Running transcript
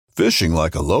Fishing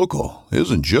like a local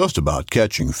isn't just about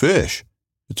catching fish.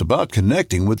 It's about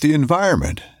connecting with the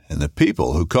environment and the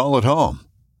people who call it home.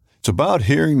 It's about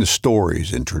hearing the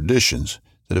stories and traditions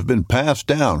that have been passed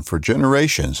down for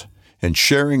generations and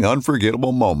sharing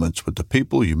unforgettable moments with the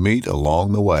people you meet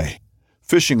along the way.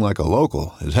 Fishing like a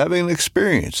local is having an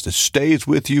experience that stays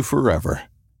with you forever.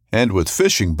 And with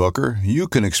Fishing Booker, you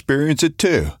can experience it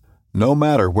too, no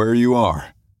matter where you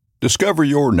are. Discover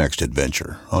your next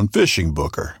adventure on Fishing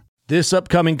Booker. This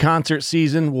upcoming concert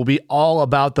season will be all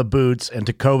about the boots, and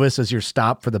Tecovas is your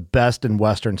stop for the best in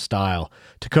Western style.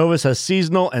 Tecovas has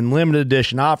seasonal and limited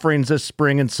edition offerings this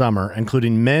spring and summer,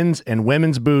 including men's and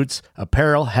women's boots,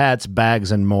 apparel, hats,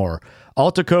 bags, and more.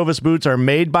 All Tecovas boots are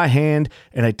made by hand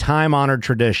in a time-honored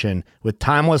tradition with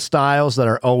timeless styles that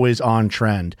are always on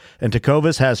trend. And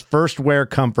Tecovas has first wear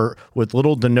comfort with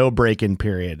little to no break-in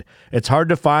period. It's hard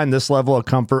to find this level of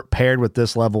comfort paired with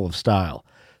this level of style.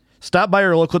 Stop by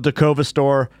your local Tecovas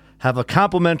store, have a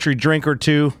complimentary drink or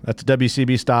two, that's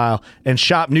WCB style, and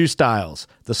shop new styles.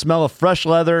 The smell of fresh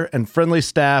leather and friendly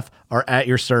staff are at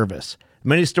your service.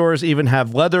 Many stores even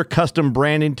have leather custom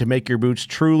branding to make your boots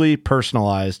truly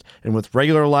personalized. And with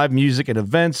regular live music and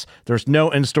events, there's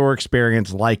no in-store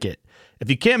experience like it.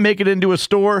 If you can't make it into a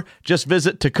store, just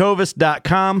visit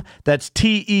tecovas.com. That's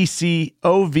TECOVAS.com.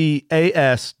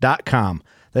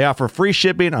 They offer free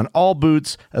shipping on all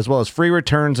boots, as well as free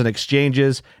returns and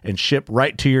exchanges, and ship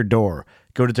right to your door.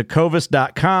 Go to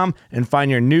tecovas.com and find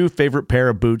your new favorite pair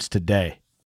of boots today.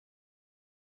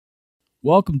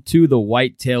 Welcome to the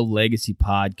Whitetail Legacy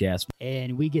Podcast.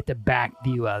 And we get the back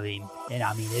view of him, and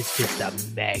I mean, it's just a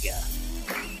mega.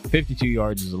 52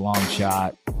 yards is a long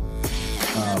shot.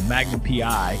 Magnum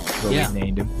PI, what we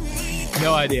named him.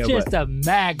 No idea. Just a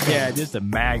magnum. Yeah, just a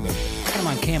magnum. Come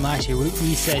on, Cam last year, we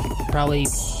said probably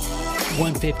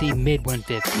 150, mid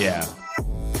 150. Yeah.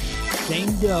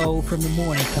 Same doe from the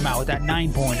morning come out with that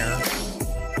 9-pointer.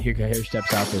 Here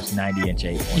steps out this 90-inch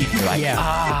 8-pointer. You're like,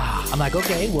 I'm like,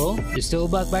 okay, well, there's still a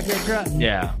buck back there grunting.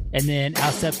 Yeah. And then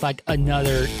out steps like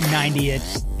another 90-inch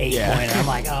 8-pointer. I'm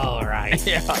like, all right.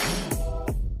 Yeah.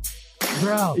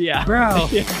 Bro. Yeah. Bro.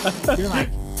 Yeah. You're like,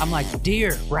 I'm like,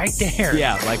 deer right there.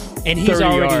 Yeah, like and he's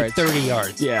already yards. 30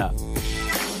 yards. Yeah.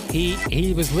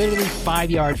 He was literally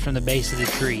 5 yards from the base of the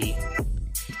tree.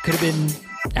 Could have been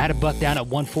had a buck down at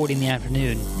 1:40 in the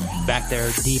afternoon, back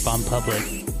there deep on public.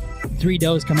 3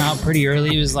 does come out pretty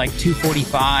early. It was like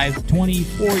 245,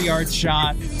 24 yards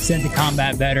shot, sent the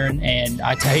combat veteran, and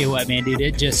I tell you what, man, dude,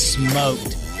 it just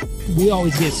smoked. We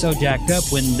always get so jacked up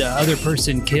when the other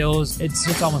person kills. It's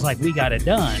just almost like we got it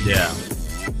done. Yeah.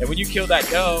 And when you killed that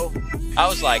doe, I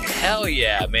was like, hell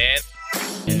yeah, man.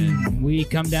 And we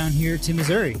come down here to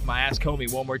Missouri. I asked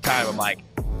Comey one more time. I'm like,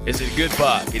 is it a good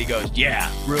buck? And he goes,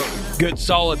 yeah, real good,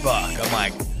 solid buck. I'm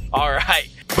like, all right,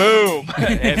 boom.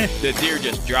 And the deer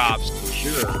just drops.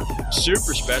 Sure.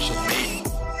 Super special to me.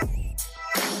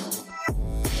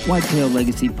 Whitetail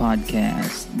Legacy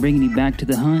Podcast, bringing you back to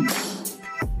the hunt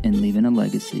and leaving a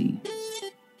legacy.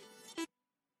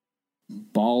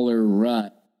 Baller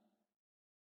Rut.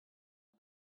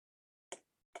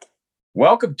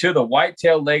 Welcome to the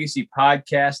Whitetail Legacy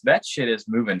Podcast. That shit is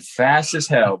moving fast as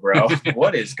hell, bro.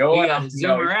 What is going on? You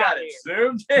got it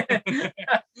zoomed in.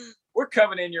 We're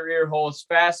coming in your ear hole as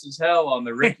fast as hell on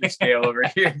the Richter scale over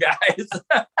here, guys.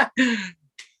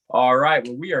 All right.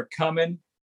 Well, we are coming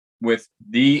with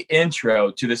the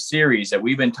intro to the series that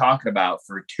we've been talking about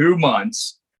for 2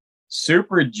 months.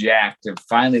 Super jacked to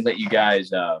finally let you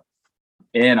guys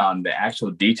in on the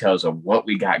actual details of what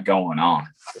we got going on.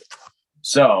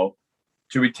 So,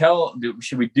 should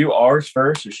we do ours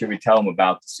first, or should we tell them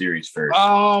about the series first?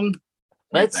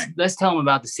 Let's tell them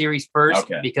about the series first,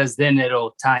 okay, because then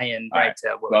it'll tie in right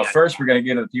to what. Well, first we're going to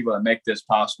get to the people that make this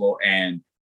possible, and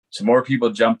some more people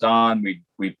jumped on. We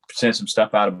sent some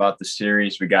stuff out about the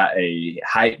series. We got a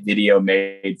hype video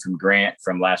made from Grant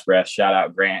from Last Breath. Shout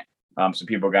out Grant. Some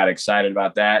people got excited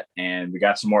about that, and we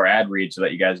got some more ad reads to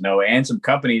let you guys know, and some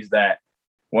companies that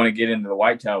want to get into the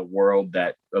whitetail world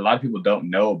that a lot of people don't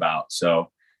know about. So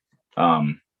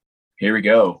here we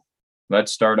go.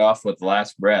 Let's start off with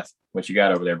Last Breath. What you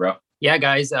got over there, bro? Yeah,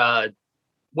 guys.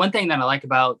 One thing that I like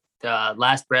about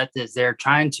Last Breath is they're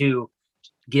trying to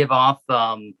give off,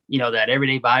 that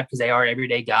everyday vibe, because they are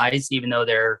everyday guys, even though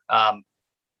their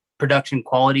production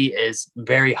quality is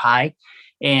very high.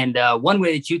 And one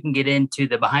way that you can get into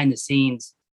the behind the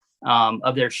scenes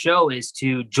of their show is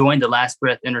to join the Last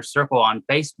Breath Inner Circle on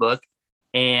Facebook.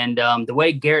 And the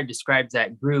way Garrett describes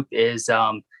that group is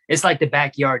it's like the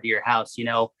backyard to your house. You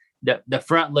know, the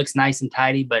front looks nice and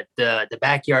tidy, but the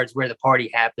backyard's where the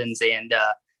party happens. And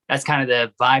that's kind of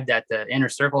the vibe that the inner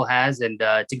circle has. And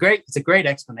it's a great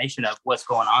explanation of what's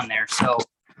going on there. So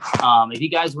if you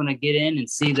guys want to get in and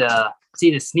see the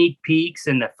sneak peeks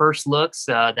and the first looks,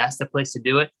 that's the place to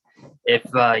do it. If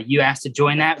you ask to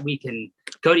join that,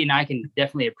 Cody and I can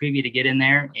definitely approve you to get in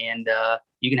there, and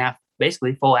you can have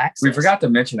basically full access. We forgot to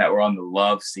mention that we're on the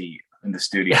love seat in the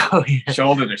studio,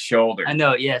 shoulder to shoulder. I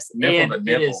know, yes. Nipple to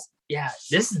nipple.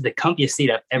 This is the comfiest seat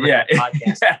I've ever had on a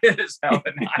podcast. It is hella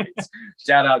nice.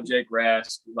 Shout out Jake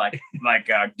Rask, like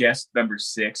guest number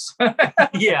 6.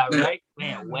 Yeah, right?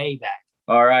 Man, way back.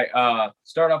 All right.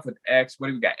 Start off with X. What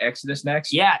do we got? Exodus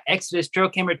next? Yeah, Exodus trail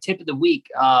camera tip of the week.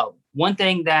 One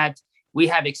thing that we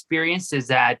have experienced is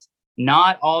that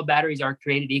not all batteries are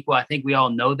created equal. I think we all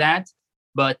know that.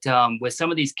 But with some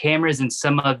of these cameras and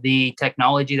some of the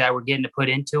technology that we're getting to put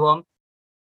into them,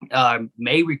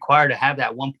 may require to have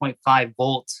that 1.5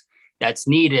 volts that's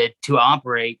needed to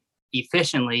operate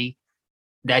efficiently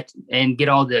and get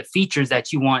all the features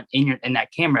that you want in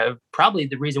that camera. Probably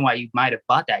the reason why you might have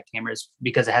bought that camera is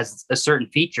because it has a certain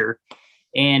feature,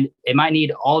 and it might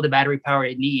need all the battery power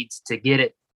it needs to get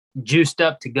it juiced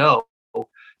up to go.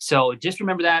 So just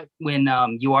remember that when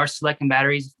you are selecting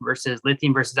batteries versus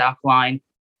lithium versus alkaline,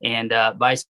 and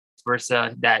vice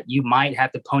versa, that you might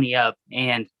have to pony up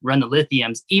and run the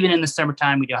lithiums. Even in the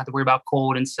summertime, we don't have to worry about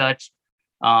cold and such.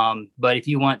 But if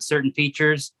you want certain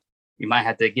features, you might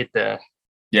have to get the...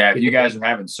 Yeah, if you guys are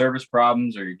having service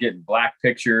problems, or you're getting black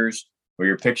pictures, or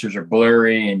your pictures are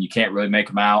blurry and you can't really make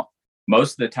them out,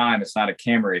 most of the time it's not a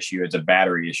camera issue, it's a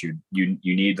battery issue. You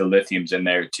need the lithiums in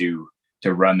there to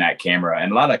run that camera.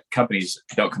 And a lot of companies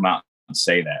don't come out and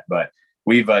say that, but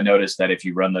we've noticed that if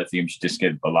you run lithium, you just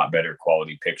get a lot better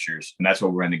quality pictures. And that's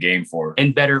what we're in the game for.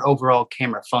 And better overall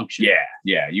camera function.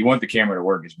 Yeah. You want the camera to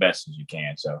work as best as you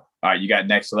can. So, all right, you got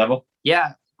next level?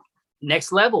 Yeah.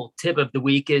 Next level tip of the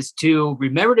week is to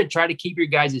remember to try to keep your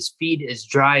guys' feed as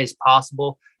dry as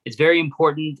possible. It's very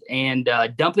important. And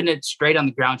dumping it straight on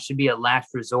the ground should be a last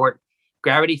resort.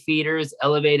 Gravity feeders,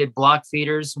 elevated block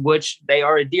feeders, which they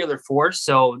are a dealer for.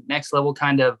 So next level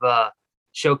kind of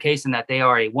showcasing that they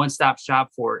are a one-stop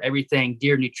shop for everything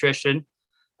deer nutrition.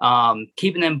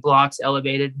 Keeping them blocks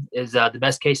elevated is the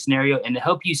best case scenario, and to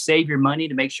help you save your money,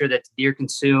 to make sure that the deer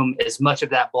consume as much of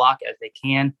that block as they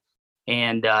can,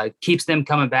 and keeps them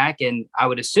coming back. And I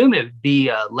would assume it would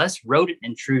be less rodent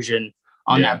intrusion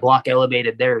on that block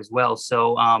elevated there as well.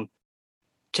 So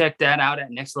check that out at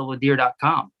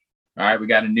nextleveldeer.com. All right, we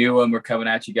got a new one. We're coming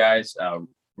at you guys.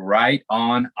 Right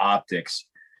On Optics.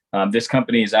 This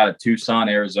company is out of Tucson,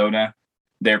 Arizona.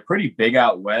 They're pretty big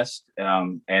out west,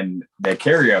 and they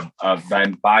carry a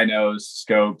binos,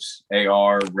 scopes,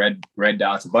 AR, red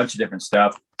dots, a bunch of different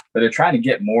stuff. But they're trying to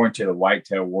get more into the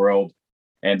whitetail world,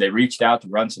 and they reached out to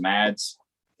run some ads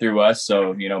through us.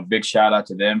 So, big shout out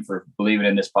to them for believing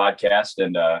in this podcast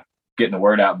and getting the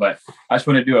word out. But I just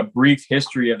want to do a brief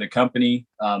history of the company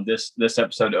this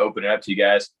episode to open it up to you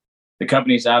guys. The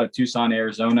company's out of Tucson,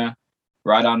 Arizona.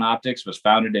 Right On Optics was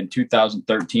founded in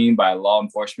 2013 by a law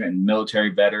enforcement and military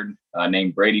veteran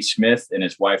named Brady Smith and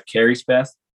his wife, Carrie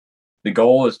Smith. The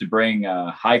goal is to bring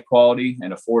high quality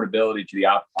and affordability to the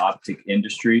optic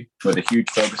industry with a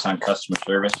huge focus on customer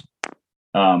service.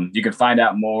 You can find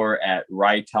out more at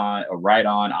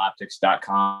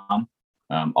rightonoptics.com,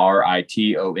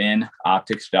 RITON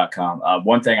optics.com.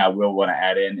 One thing I will want to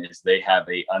add in is they have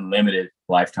a unlimited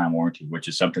lifetime warranty, which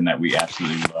is something that we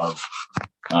absolutely love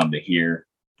to hear.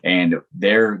 And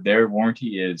their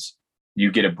warranty is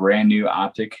you get a brand new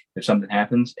optic if something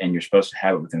happens, and you're supposed to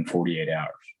have it within 48 hours.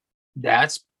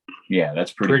 That's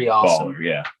pretty awesome. Baller.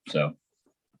 Yeah. So,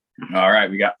 all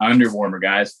right, we got Underwarmer,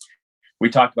 guys. We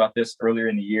talked about this earlier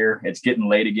in the year. It's getting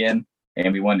late again,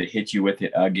 and we wanted to hit you with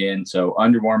it again. So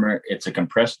Underwarmer, it's a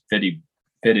compressed fitted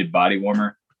body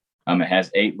warmer. It has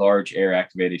 8 large air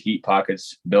activated heat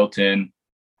pockets built in,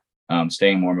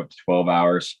 staying warm up to 12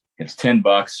 hours. It's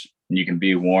 $10, and you can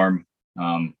be warm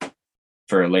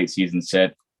for a late season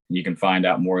set. You can find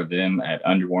out more of them at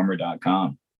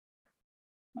underwarmer.com.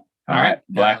 All right.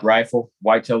 Black Rifle,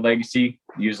 Whitetail Legacy.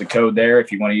 Use the code there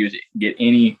if you want to use it. Get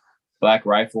any Black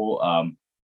Rifle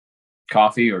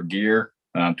coffee or gear,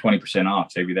 20%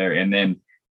 off. Save you there. And then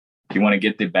if you want to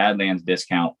get the Badlands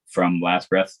discount from Last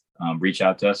Breath, reach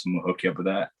out to us and we'll hook you up with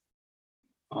that.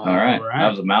 All right. That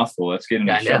was a mouthful. Let's get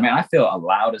into the show. Man, I feel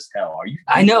loud as hell. Are you?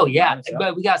 I know, yeah.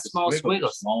 But we got small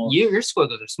squiggles. Your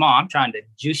squiggles are small. I'm trying to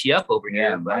juice you up over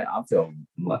here. But I feel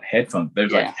headphones.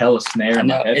 There's like hella snare in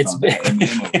my headphones.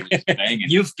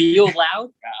 You feel loud?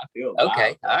 I feel loud.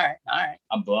 Okay. All right.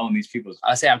 I'm blowing these people's.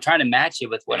 I'm trying to match it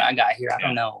with what I got here. I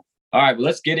don't know. All right. Well,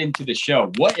 let's get into the show.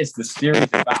 What is the series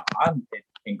about?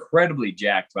 incredibly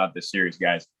jacked about this series,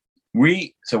 guys.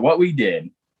 So what we did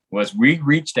was we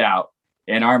reached out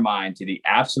in our mind to the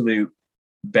absolute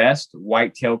best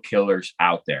whitetail killers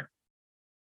out there.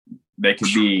 They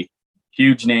could be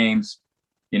huge names,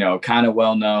 kind of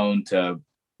well known to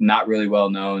not really well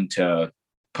known, to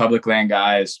public land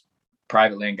guys,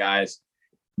 private land guys.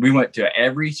 We went to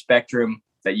every spectrum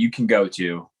that you can go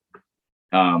to.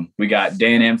 We got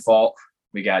Dan Infalt,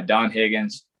 we got Don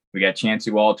Higgins, we got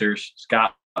Chancey Walters,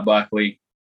 Scott Buckley,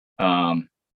 Andre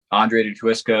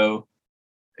DeTwisco.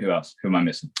 Who else? Who am I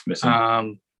missing?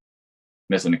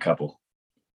 Missing a couple.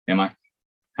 Am I?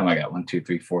 How am I got? 1, 2,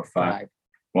 3, 4, 5.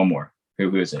 One more.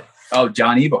 Who is it? Oh,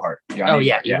 John Eberhart.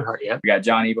 Eberhart. Yeah. We got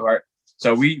John Eberhart.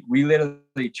 So we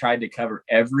literally tried to cover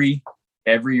every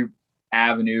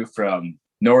avenue from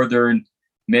northern,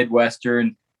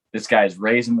 midwestern. This guy's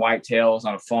raising whitetails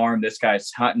on a farm. This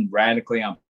guy's hunting radically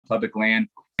on public land.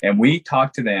 And we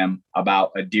talked to them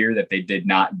about a deer that they did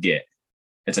not get.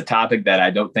 It's a topic that I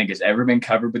don't think has ever been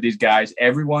covered with these guys.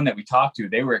 Everyone that we talked to,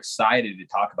 they were excited to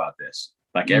talk about this.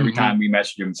 Like every time we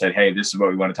messaged them and said, hey, this is what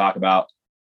we want to talk about.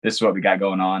 This is what we got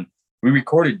going on. We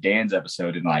recorded Dan's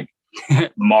episode in like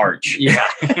March. Yeah.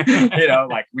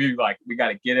 We got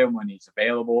to get him when he's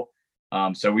available.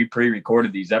 So we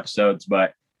pre-recorded these episodes,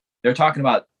 but they're talking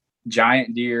about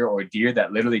giant deer or deer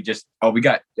that literally just, we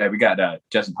got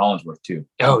Justin Hollinsworth too.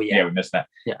 Oh yeah. Yeah, we missed that.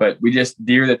 Yeah. But we just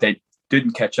deer that they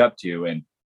didn't catch up to. And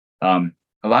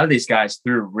a lot of these guys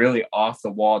threw really off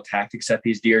the wall tactics at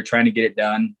these deer, trying to get it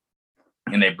done.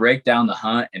 And they break down the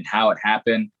hunt and how it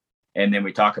happened. And then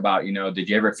we talk about, did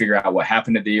you ever figure out what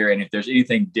happened to the deer? And if there's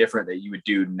anything different that you would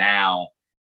do now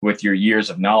with your years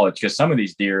of knowledge, because some of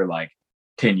these deer like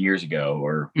 10 years ago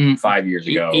or 5 years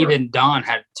ago. Even Don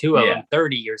had 2 of them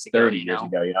 30 years ago. 30 years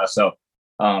ago, So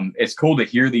it's cool to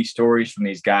hear these stories from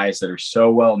these guys that are so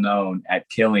well known at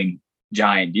killing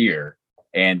giant deer.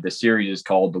 And the series is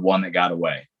called The One That Got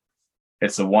Away.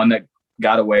 It's the One That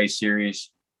Got Away series.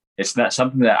 It's not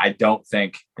something that I don't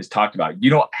think is talked about. You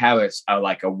don't have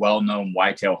a well-known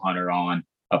whitetail hunter on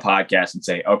a podcast and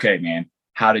say, okay, man,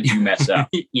 how did you mess up?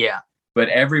 Yeah. But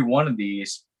every one of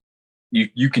these,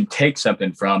 you can take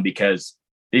something from, because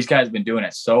these guys have been doing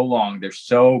it so long. They're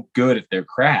so good at their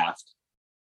craft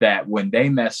that when they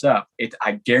mess up,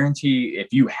 I guarantee if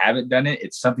you haven't done it,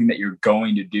 it's something that you're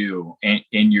going to do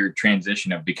in your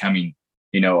transition of becoming,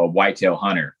 a whitetail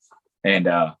hunter. And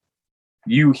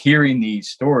you hearing these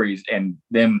stories and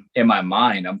them in my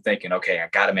mind, I'm thinking, okay, I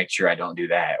got to make sure I don't do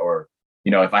that. Or,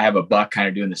 if I have a buck kind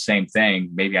of doing the same thing,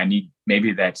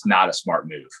 maybe that's not a smart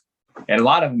move. And a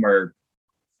lot of them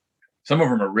some of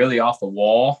them are really off the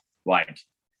wall, like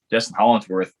Justin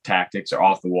Hollinsworth tactics are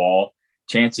off the wall.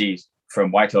 Chancey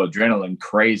from Whitetail Adrenaline,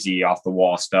 crazy off the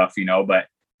wall stuff, but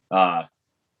that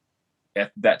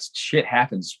shit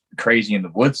happens crazy in the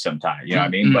woods sometimes, you know what I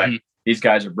mean? But these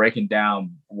guys are breaking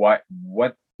down what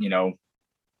and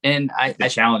the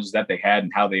challenges that they had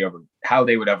and how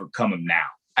they would overcome them now.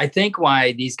 I think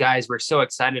why these guys were so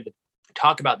excited to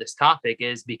talk about this topic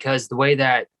is because the way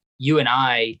that you and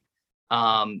I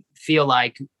feel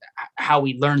like how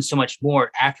we learn so much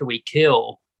more after we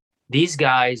kill, these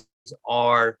guys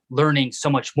are learning so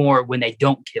much more when they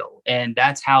don't kill. And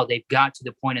that's how they've got to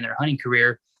the point in their hunting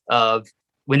career of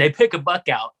when they pick a buck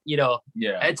out,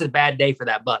 it's a bad day for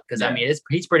that buck. Cause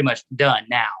he's pretty much done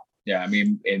now. Yeah. I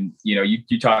mean, and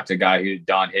you talk to a guy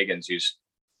Don Higgins, who's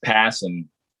passing,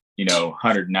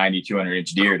 190, 200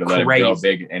 inch deer to let him grow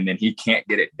big. And then he can't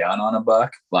get it done on a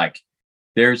buck. Like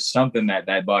there's something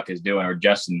that buck is doing, or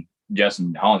Justin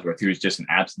Hollinsworth, who's just an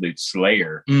absolute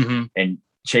slayer and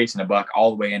chasing a buck all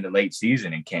the way into late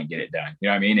season and can't get it done. You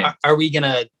know what I mean? Are we going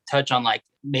to touch on like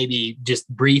maybe just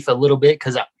brief a little bit?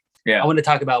 Cause I want to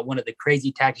talk about one of the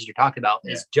crazy tactics you're talking about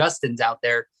is Justin's out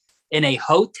there in a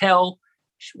hotel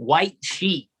white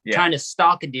sheet trying to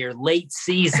stalk a deer late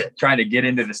season. Trying to get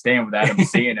into the stand without him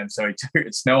seeing him. So he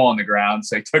took snow on the ground.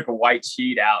 So he took a white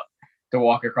sheet out to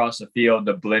walk across the field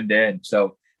to blend in.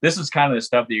 So this is kind of the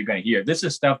stuff that you're going to hear. This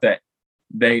is stuff that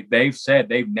they've said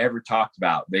they've never talked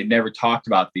about. They never talked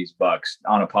about these bucks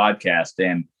on a podcast.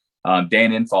 And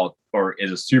Dan Infalt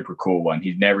is a super cool one.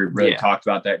 He's never really talked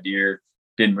about that deer.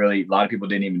 A lot of people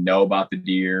didn't even know about the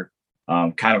deer.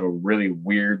 Kind of a really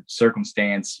weird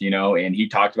circumstance, and he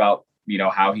talked about,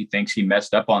 how he thinks he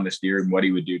messed up on this deer and what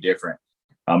he would do different.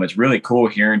 It's really cool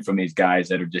hearing from these guys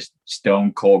that are just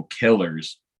stone cold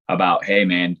killers about, hey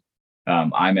man,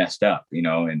 I messed up,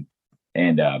 and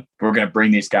we're going to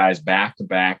bring these guys back to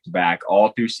back all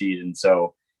through season.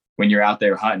 So when you're out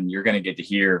there hunting, you're going to get to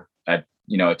hear a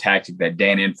tactic that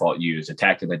Dan Infalt used, a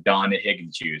tactic that Don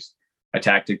Higgins used. a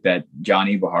tactic that John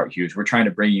Eberhart used. We're trying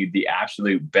to bring you the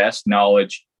absolute best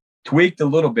knowledge, tweaked a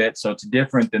little bit. So it's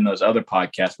different than those other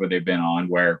podcasts where they've been on,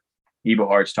 where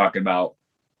Eberhart's talking about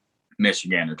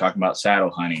Michigan or talking about saddle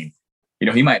hunting.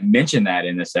 He might mention that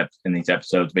in these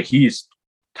episodes, but he's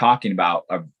talking about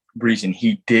a reason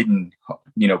he didn't,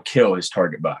 kill his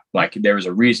target buck. Like there was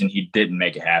a reason he didn't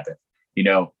make it happen.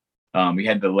 We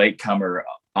had the latecomer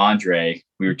Andre.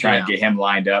 We were trying to get him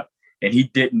lined up, and he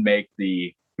didn't make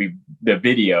the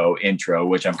video intro,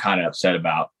 which I'm kind of upset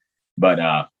about. But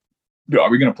are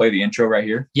we going to play the intro right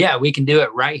here? Yeah, we can do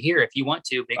it right here if you want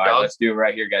to, big dog. All right, let's do it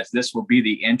right here, guys. This will be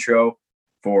the intro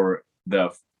for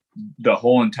the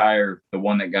whole entire The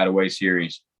One That Got Away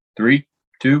series. 3,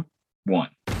 2, 1.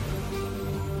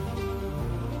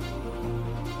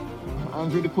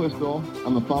 Andre DeQuisto.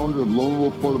 I'm the founder of Lone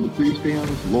Wolf Portable Tree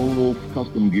Stands, Lone Wolf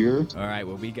Custom Gear. All right,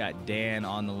 well, we got Dan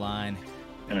on the line.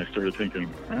 And I started thinking,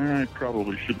 I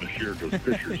probably shouldn't have shared those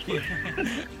pictures.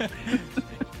 But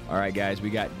all right, guys, we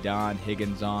got Don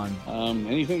Higgins on.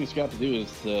 Anything that's got to do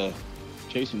with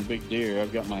chasing big deer,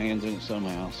 I've got my hands in it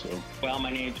somehow. So, well, my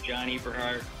name's John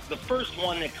Eberhart. The first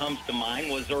one that comes to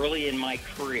mind was early in my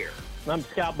career. I'm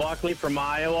Scott Buckley from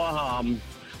Iowa.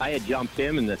 I had jumped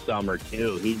him in the summer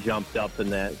too. He jumped up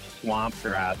in that swamp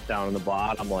grass down in the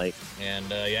bottom lake. And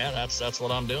that's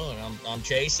what I'm doing. I'm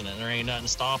chasing it. There ain't nothing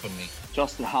stopping me.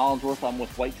 Justin Hollinsworth. I'm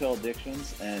with Whitetail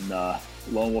Addictions and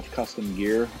Lone Wolf Custom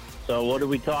Gear. So what are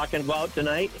we talking about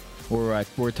tonight?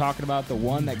 We're talking about The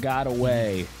One That Got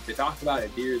Away. To talk about a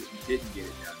deer that we didn't get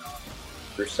it done on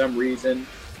for some reason.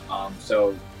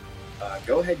 So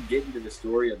go ahead and get into the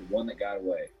story of The One That Got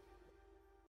Away.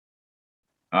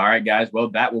 All right, guys. Well,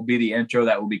 that will be the intro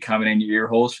that will be coming in your ear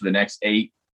holes for the next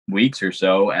 8 weeks or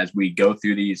so as we go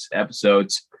through these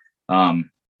episodes.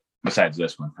 Besides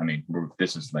this one, I mean,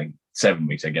 this is like 7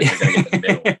 weeks, I guess.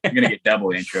 You're gonna get double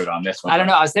introed on this one. I don't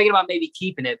know. I was thinking about maybe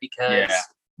keeping it because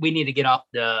we need to get off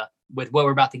with what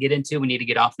we're about to get into. We need to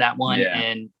get off that one,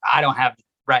 and I don't have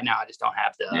right now. I just don't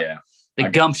have the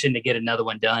gumption to get another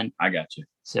one done. I got you.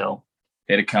 So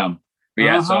it'll come.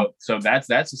 But so that's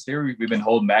the series we've been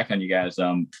holding back on you guys.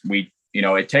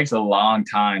 It takes a long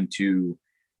time to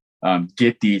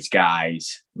get these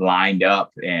guys lined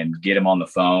up and get them on the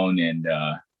phone, and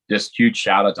just huge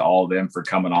shout out to all of them for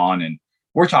coming on. And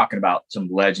we're talking about some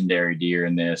legendary deer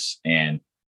in this, and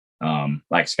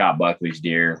like Scott Buckley's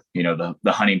deer, the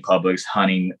hunting publics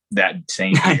hunting that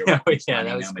same deer. That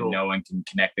was cool. And no one can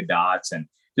connect the dots, and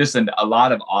just a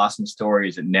lot of awesome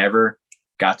stories that never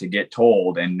got to get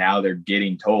told, and now they're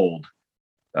getting told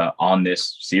on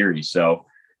this series. So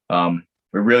we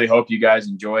really hope you guys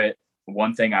enjoy it.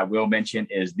 One thing I will mention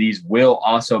is these will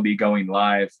also be going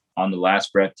live on the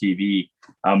Last Breath TV.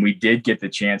 We did get the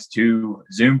chance to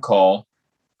Zoom call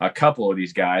a couple of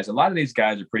these guys. A lot of these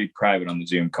guys are pretty private on the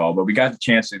Zoom call, but we got the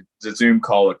chance to Zoom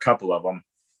call a couple of them.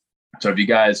 So if you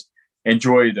guys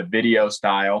enjoy the video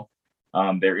style,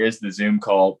 there is the Zoom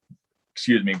call,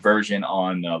 version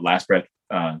on Last Breath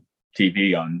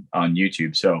TV on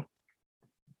YouTube. So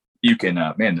you can,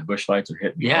 the bush lights are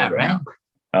hitting me right now.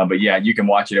 But you can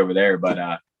watch it over there.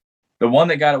 But the One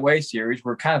That Got Away series,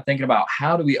 we're kind of thinking about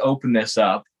how do we open this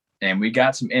up? And we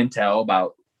got some intel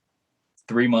about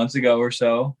 3 months ago or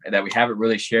so that we haven't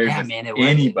really shared with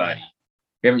anybody.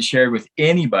 We haven't shared with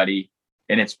anybody,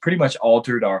 and it's pretty much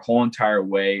altered our whole entire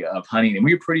way of hunting. And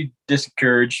we were pretty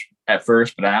discouraged at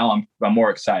first, but now I'm more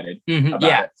excited.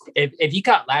 About it. If you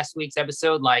caught last week's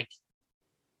episode, like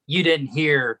you didn't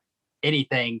hear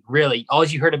anything really. All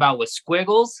you heard about was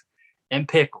squiggles and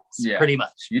pickles, pretty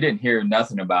much. You didn't hear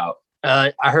nothing about.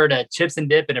 I heard a chips and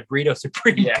dip and a burrito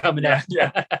supreme coming out. You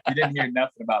didn't hear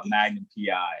nothing about Magnum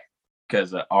PI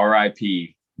because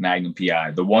RIP Magnum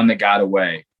PI, the one that got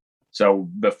away. So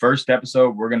the first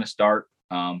episode we're gonna start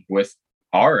with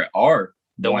our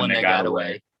the one that got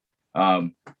away.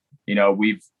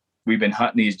 We've been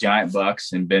hunting these giant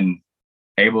bucks and been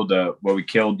able to. Well, we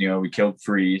killed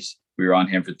Freeze. We were on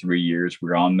him for 3 years. We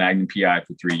were on Magnum PI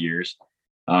for 3 years,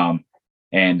 and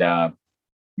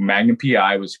Magnum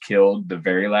PI was killed the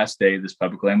very last day this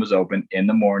public land was open in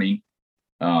the morning.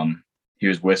 He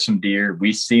was with some deer.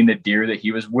 We seen the deer that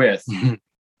he was with,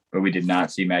 but we did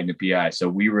not see Magnum PI. So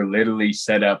we were literally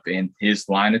set up in his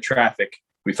line of traffic.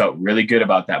 We felt really good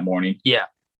about that morning. Yeah.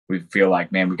 We feel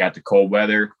like, man, we got the cold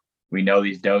weather. We know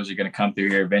these does are going to come through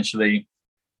here eventually.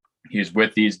 He was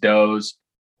with these does.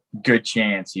 Good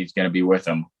chance he's going to be with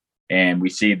them. And we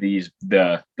see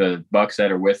the bucks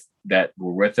that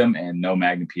were with him and no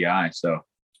Magnum PI. So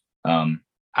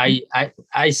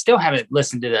I still haven't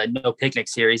listened to the No Picnic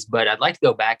series, but I'd like to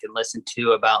go back and listen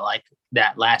to about like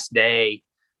that last day.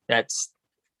 That's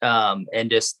and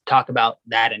just talk about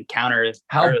that encounter.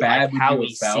 How bad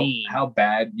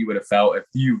you would have felt if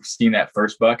you seen that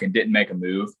first buck and didn't make a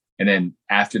move, and then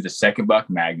after the second buck,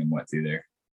 Magnum went through there.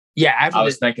 Yeah, I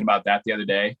was thinking about that the other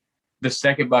day. The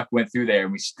second buck went through there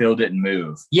and we still didn't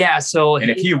move. Yeah, so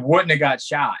if he wouldn't have got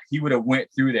shot, he would have went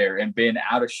through there and been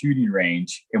out of shooting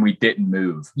range, and we didn't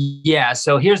move. Yeah,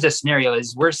 so here's the scenario: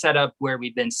 is we're set up where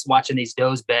we've been watching these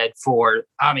does bed for,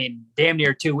 damn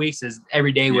near 2 weeks. Is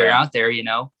every day we're out there,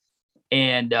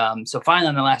 And so finally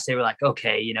on the last day, we're like,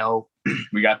 okay,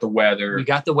 we got the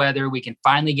weather. We can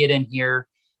finally get in here.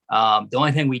 The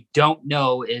only thing we don't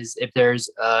know is if there's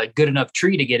a good enough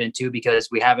tree to get into, because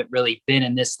we haven't really been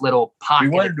in this little pocket.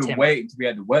 We wanted to wait until we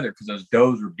had the weather because those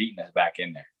does were beating us back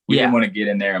in there. We didn't want to get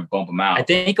in there and bump them out. I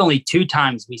think only 2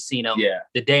 times we seen them. Yeah.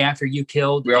 The day after you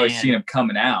killed. We always seen them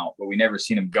coming out, but we never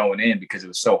seen them going in because it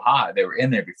was so hot. They were in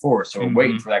there before. So we're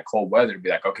waiting for that cold weather to be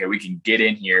like, okay, we can get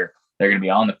in here. They're going to be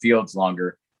on the fields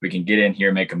longer. We can get in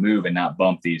here, make a move, and not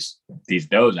bump these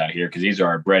does out here, because these are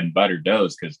our bread and butter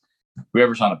does. Because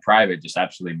whoever's on the private just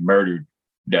absolutely murdered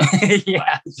does.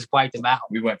 Just wiped them out.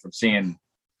 We went from seeing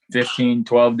 15,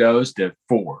 12 does to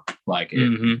 4,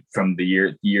 from the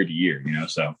year to year,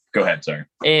 So go ahead, sir.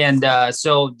 And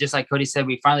so just like Cody said,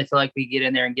 we finally feel like we get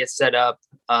in there and get set up.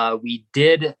 We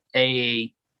did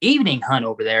a evening hunt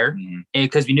over there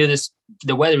because we knew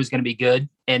the weather was going to be good.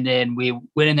 And then we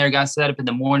went in there, got set up in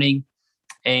the morning,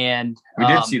 and we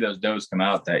did see those does come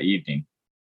out that evening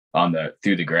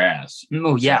through the grass.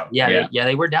 Oh yeah, so,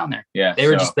 they were down there. Yeah, they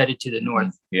were just bedded to the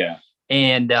north. Yeah,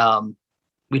 and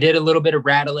we did a little bit of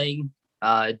rattling.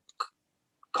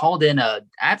 Called in a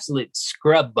absolute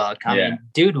scrub buck. I mean,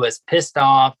 dude was pissed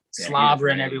off,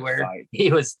 slobbering everywhere. He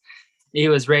was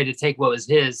ready to take what was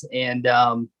his, and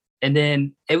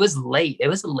then it was late. It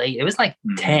was like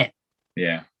 10.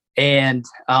 Yeah, and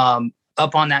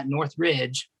up on that north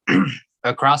ridge,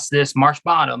 across this marsh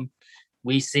bottom,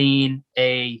 we seen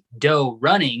a doe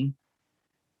running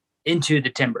into the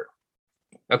timber,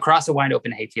 across a wide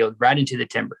open hayfield, right into the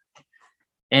timber.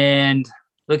 And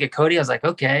look at Cody. I was like,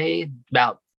 okay.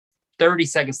 About 30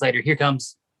 seconds later, here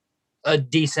comes a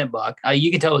decent buck.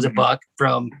 You can tell it was a buck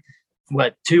from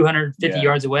 250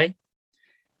 yards away.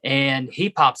 And he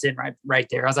pops in right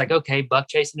there. I was like, okay, buck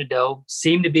chasing a doe.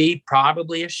 Seemed to be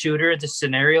probably a shooter. The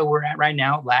scenario we're at right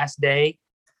now, last day.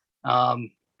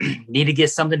 Need to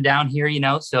get something down here,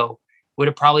 so would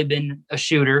have probably been a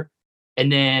shooter.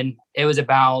 And then it was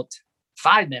about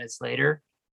 5 minutes later,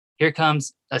 here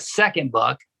comes a second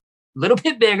buck, a little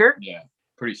bit bigger. Yeah,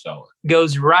 pretty solid.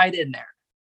 Goes right in there.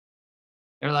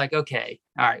 They're like, okay,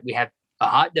 all right, we have a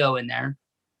hot doe in there.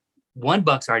 1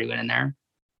 buck's already went in there.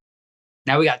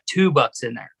 Now we got 2 bucks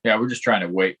in there. Yeah, we're just trying to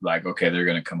wait. Like, okay, they're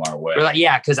going to come our way. We're like,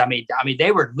 yeah, because I mean,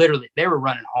 they were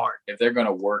running hard. If they're going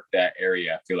to work that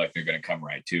area, I feel like they're going to come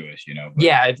right to us, But,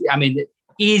 yeah,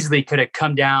 easily could have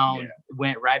come down,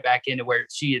 went right back into where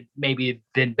she had maybe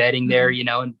been bedding there,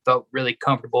 and felt really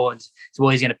comfortable. And so, well,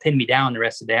 he's going to pin me down the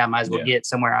rest of the day. I might as well get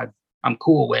somewhere I'm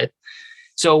cool with.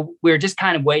 So we were just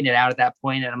kind of waiting it out at that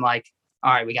point, and I'm like,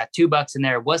 all right, we got 2 bucks in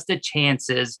there. What's the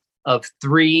chances of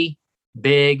 3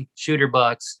 big shooter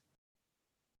bucks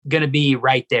gonna be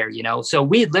right there, So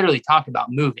we had literally talked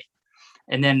about moving,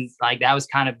 and then that was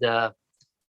kind of the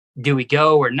do we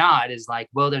go or not, is like,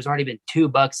 well, there's already been 2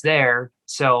 bucks there,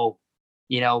 so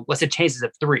what's the chances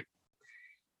of 3?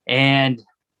 And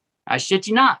I shit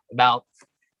you not, about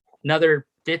another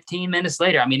 15 minutes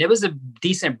later, it was a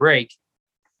decent break,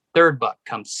 3rd buck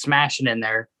comes smashing in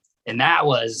there, and that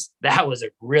was a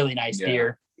really nice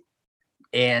deer.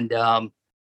 And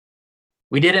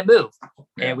we didn't move,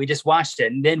 and we just watched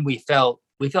it. And then I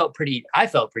felt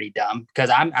pretty dumb, because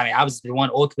I was the one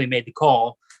ultimately made the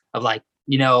call of like,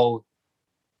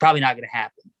 probably not going to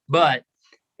happen. But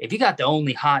if you got the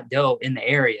only hot doe in the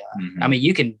area,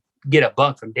 you can get a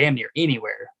buck from damn near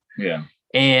anywhere. Yeah.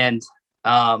 And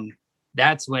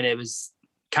that's when it was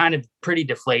kind of pretty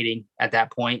deflating at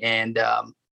that point. And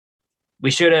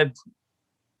we should have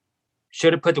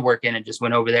put the work in and just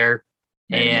went over there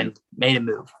and made a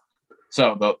move.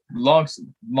 So the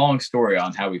long story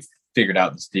on how we figured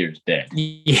out this deer is dead.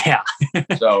 Yeah.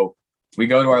 So we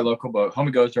go to our local boat.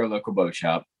 Homie goes to our local boat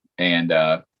shop, and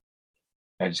I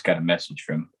just got a message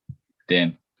from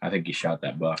Dan. I think he shot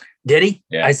that buck. Did he?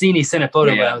 Yeah. I seen he sent a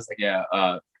photo, but I was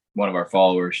like, one of our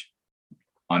followers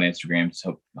on Instagram,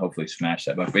 so hopefully smash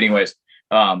that buck. But anyways,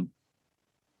 you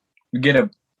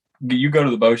go to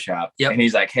the bow shop, and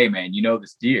he's like, hey man,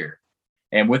 this deer.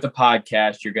 And with the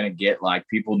podcast, you're going to get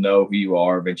people know who you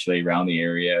are eventually around the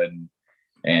area.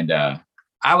 And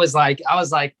I was like,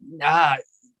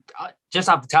 just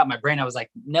off the top of my brain, I was like,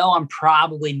 no, I'm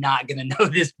probably not going to know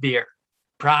this deer.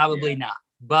 Probably not.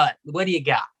 But what do you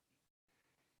got?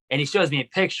 And he shows me a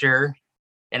picture,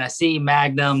 and I see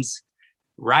Magnum's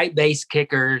right base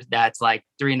kicker that's like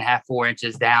 3.5, 4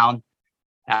 inches down.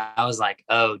 I was like,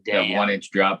 oh, damn. That 1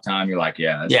 inch drop time. You're like,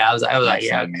 yeah. I was like,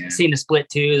 yeah. Seen the split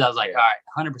twos. I was like, all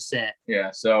right, 100%. Yeah.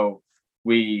 So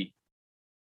we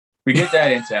get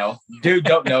that intel. Dude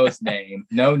don't know his name,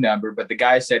 no number, but the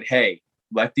guy said, hey,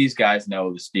 let these guys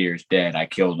know the steer's dead. I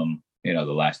killed him, the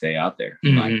last day out there.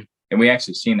 Mm-hmm. And we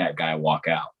actually seen that guy walk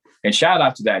out. And shout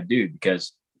out to that dude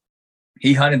because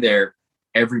he hunted there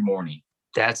every morning.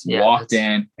 Walked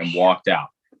in and walked out.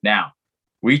 Now,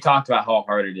 we talked about how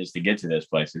hard it is to get to those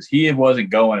places. He wasn't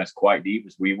going as quite deep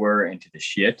as we were into the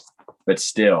shit, but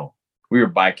still, we were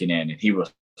biking in and he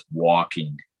was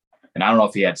walking. And I don't know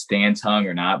if he had stands hung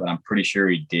or not, but I'm pretty sure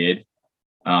he did.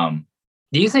 Do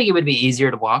you think it would be easier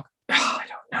to walk? I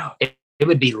don't know. It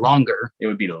would be longer. It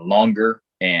would be longer,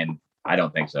 and I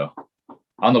don't think so.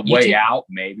 On the way out,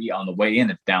 maybe. On the way in,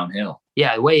 it's downhill.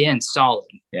 Yeah, the way in, solid.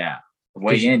 Yeah. The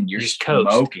way in, you're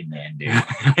smoking, man, dude.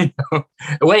 I know.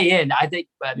 The way in, I think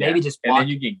maybe just walk. And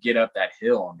then you can get up that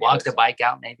hill. On walk the bike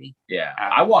out, maybe. Yeah.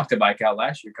 I walked the bike out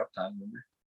last year a couple times, remember?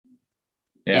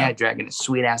 Yeah, dragging a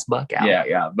sweet-ass buck out.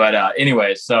 Yeah. But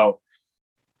anyway, so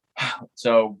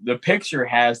the picture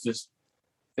has this,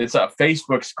 it's a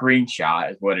Facebook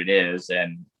screenshot is what it is,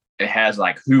 and it has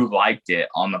like who liked it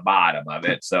on the bottom of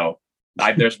it. So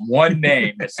there's one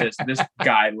name that says this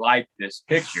guy liked this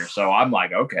picture. So I'm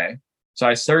like, okay. So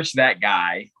I search that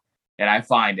guy and I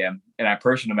find him and I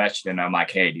personally messaged him. I'm like,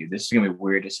 hey, dude, this is going to be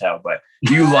weird as hell, but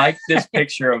do you like this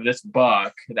picture of this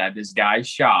buck that this guy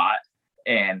shot?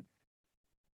 And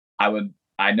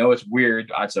I know it's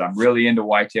weird. I said, I'm really into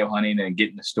whitetail hunting and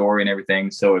getting the story and everything.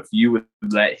 So if you would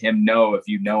let him know, if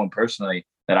you know him personally,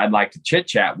 that I'd like to chit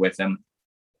chat with him,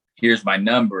 here's my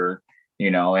number,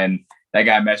 and that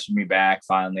guy messaged me back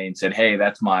finally and said, hey,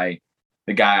 that's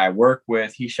the guy I work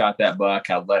with. He shot that buck.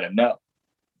 I'll let him know.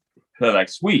 So like,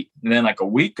 sweet. And then like a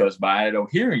week goes by, I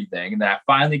don't hear anything. And then I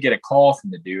finally get a call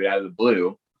from the dude out of the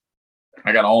blue.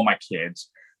 I got all my kids,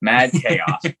 mad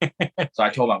chaos. So I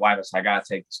told my wife, I said, I got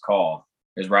to take this call.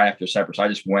 It was right after supper. So I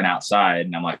just went outside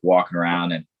and I'm like walking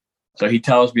around. And so he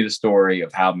tells me the story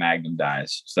of how Magnum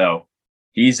dies. So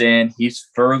he's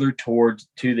further to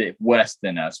the west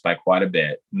than us by quite a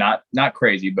bit. Not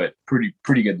crazy, but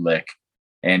pretty good lick.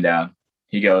 And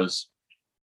he goes,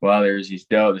 well, there's this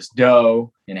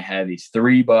doe, and it had these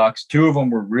 3 bucks. 2 of them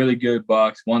were really good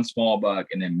bucks, 1 small buck,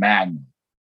 and then Magnum.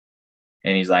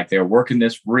 And he's like, they're working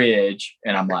this ridge.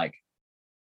 And I'm like,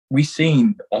 we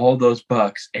seen all those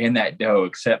bucks and that doe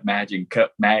except Magnum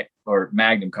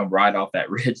come right off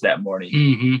that ridge that morning.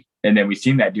 Mm-hmm. And then we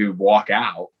seen that dude walk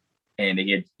out. And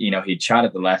he'd shot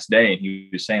it the last day, and he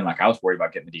was saying, like, I was worried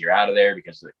about getting the deer out of there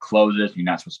because it closes. You're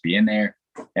not supposed to be in there.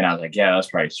 And I was like, yeah, that's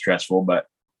probably stressful. But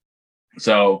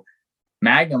so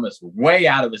Magnum is way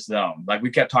out of his zone. Like,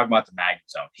 we kept talking about the Magnum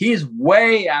zone. He's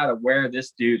way out of where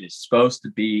this dude is supposed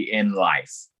to be in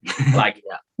life. Like,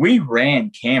 we ran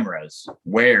cameras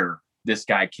where this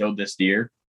guy killed this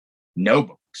deer. No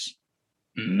bucks.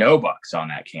 No bucks on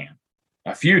that cam.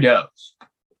 A few does,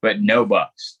 but no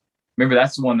bucks. Remember,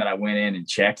 that's the one that I went in and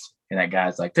checked, and that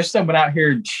guy's like, there's someone out here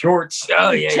in shorts.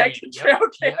 Oh, yeah. Checking trail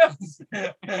cams.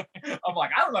 I'm like,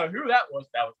 I don't know who that was.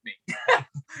 That was me.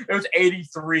 It was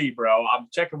 83, bro. I'm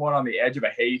checking one on the edge of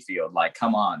a hayfield. Like,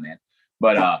 come on, man.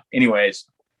 But anyways,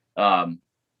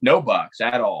 no bucks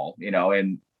at all,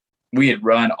 and we had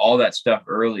run all that stuff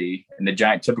early, and the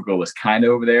giant typical was kind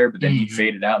of over there, but then he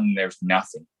faded out, and there's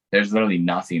nothing. There's literally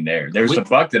nothing there. There's the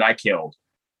buck that I killed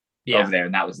over there,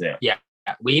 and that was it. Yeah.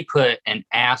 We put an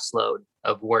ass load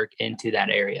of work into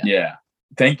that area. Yeah.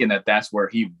 Thinking that that's where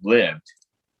he lived.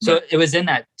 So it was in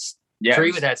that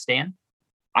tree with that stand?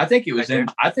 I think it was in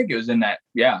that.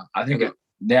 Yeah. I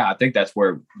think that's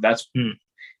where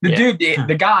dude,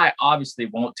 the guy obviously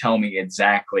won't tell me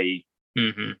exactly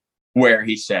where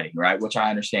he's setting, right? Which I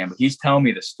understand, but he's telling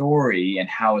me the story and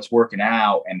how it's working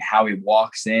out and how he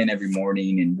walks in every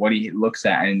morning and what he looks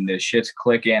at, and the shit's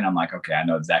clicking. I'm like, okay, I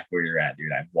know exactly where you're at,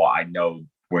 dude. I know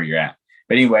where you're at.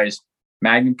 But anyways,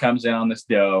 Magnum comes in on this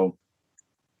doe.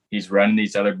 He's running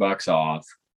these other bucks off,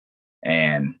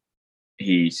 and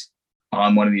he's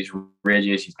on one of these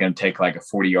ridges. He's going to take like a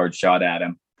 40-yard shot at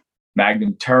him.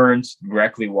 Magnum turns,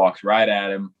 directly walks right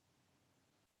at him,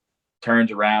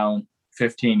 turns around,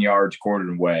 15 yards, quartered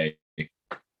away,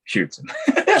 shoots him.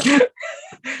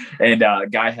 And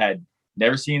guy had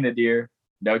never seen the deer,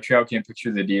 no trail cam picture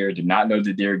of the deer, did not know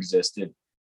the deer existed.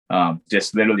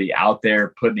 Just literally out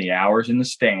there putting the hours in the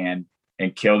stand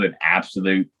and killed an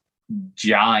absolute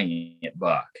giant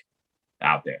buck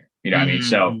out there. You know what I mean?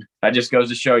 So that just goes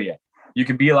to show you, you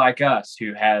can be like us,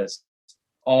 who has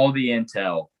all the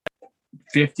intel,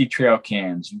 50 trail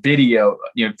cams, video,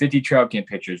 50 trail cam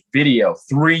pictures, video,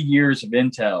 3 years of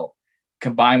intel,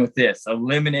 combined with this,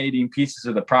 eliminating pieces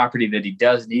of the property that he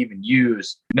doesn't even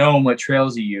use, knowing what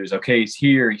trails he uses. Okay, he's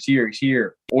here.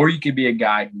 Or you could be a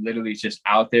guy who literally is just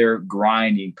out there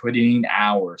grinding, putting in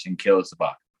hours, and kills the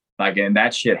buck. Like, and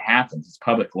that shit happens. It's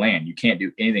public land. You can't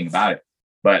do anything about it.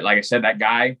 But like I said, that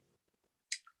guy,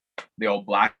 the old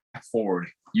Black Ford,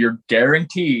 you're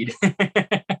guaranteed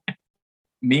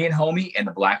me and homie and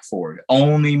the Black Ford,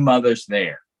 only mothers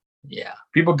there. Yeah.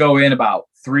 People go in about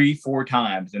 3-4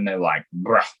 times and they're like,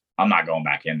 bruh, I'm not going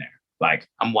back in there. Like,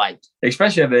 I'm white.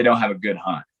 Especially if they don't have a good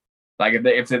hunt. Like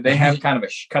if they have kind of a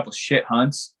couple shit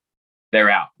hunts,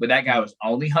 they're out. But that guy was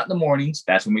only hunting the mornings.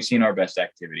 That's when we seen our best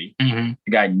activity. Mm-hmm.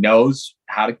 The guy knows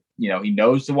how to, he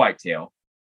knows the whitetail.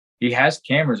 He has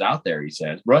cameras out there, he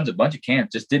says, runs a bunch of cams,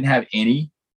 just didn't have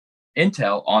any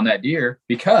intel on that deer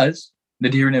because the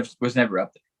deer was never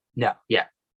up there. No, yeah.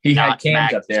 He had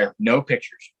cams up there, no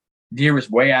pictures. Deer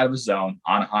was way out of his zone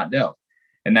on a hot doe.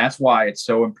 And that's why it's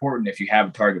so important, if you have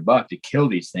a target buck, to kill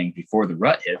these things before the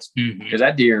rut hits, because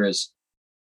that deer is,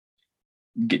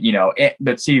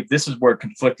 but see, this is where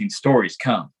conflicting stories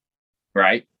come,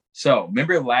 right? So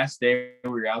remember the last day we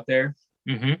were out there?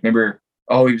 Remember,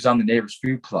 he was on the neighbor's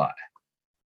food plot.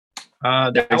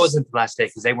 That wasn't the last day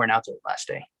because they weren't out there the last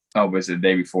day. Oh, was it the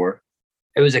day before?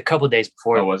 It was a couple of days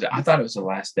before. Oh, was it? I thought it was the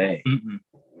last day.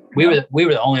 We were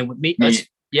the only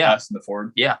us in the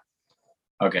Ford. Yeah.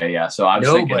 Okay, yeah. So I was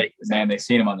thinking, man, they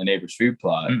seen him on the neighbor's food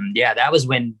plot. Yeah, that was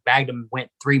when Magnum went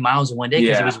 3 miles in one day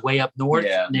because it was way up north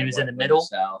and it was in the middle.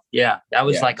 South. Yeah, that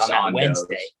was like on that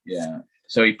Wednesday. Does. Yeah.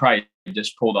 So he probably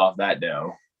just pulled off that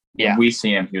doe. Yeah. When we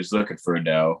see him, he was looking for a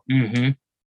doe.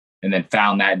 And then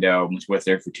found that doe, was with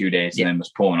her for 2 days, and then was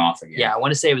pulling off again. Yeah, I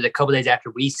want to say it was a couple days after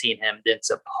we seen him. Then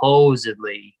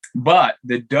supposedly. But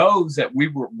the does that we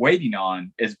were waiting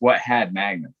on is what had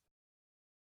Magnum.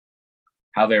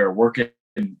 How they were working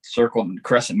circle and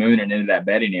crescent moon and into that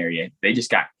bedding area. He just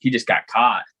got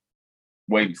caught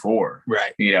way before.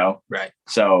 Right. Right.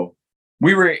 So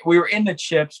we were in the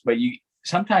chips, but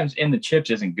sometimes in the chips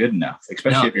isn't good enough,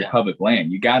 especially if you're public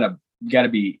land. You gotta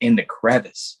be in the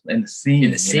crevice, in the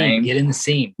seam. Get in the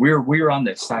seam. We were on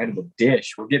the side of the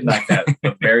dish. We're getting like that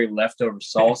the very leftover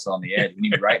salsa on the edge. We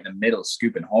need right in the middle,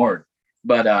 scooping hard.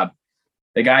 But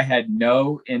the guy had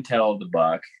no intel of the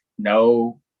buck,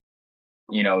 never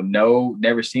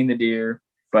seen the deer.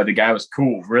 But the guy was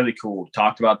cool, really cool.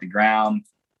 Talked about the ground.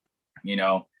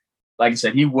 Like I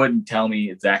said, he wouldn't tell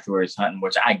me exactly where he's hunting,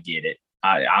 which I get it.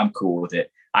 I'm cool with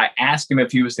it. I asked him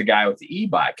if he was the guy with the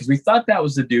e-bike because we thought that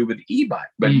was the dude with the e-bike,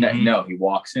 but no, he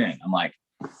walks in. I'm like,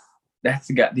 that's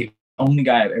the guy. The only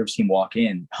guy I've ever seen walk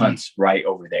in hunts right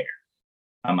over there.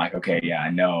 I'm like, okay, yeah,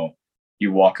 I know.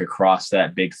 You walk across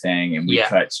that big thing and we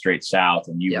cut straight south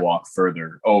and you walk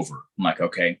further over. I'm like,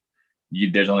 okay,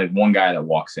 there's only one guy that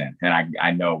walks in and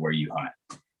I know where you hunt.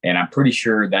 And I'm pretty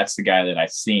sure that's the guy that I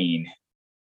seen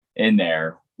in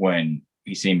there when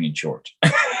he seen me in shorts.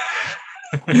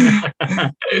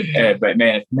 But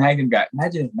man, imagine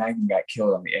if Magnum got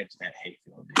killed on the edge of that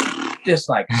hayfield, dude. Just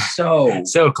like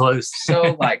so close,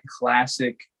 so like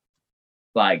classic.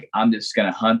 Like, I'm just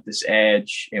gonna hunt this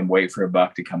edge and wait for a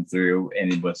buck to come through,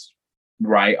 and it was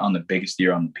right on the biggest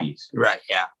deer on the piece. Right,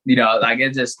 yeah. Like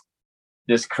it's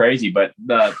just crazy. But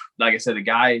like I said, the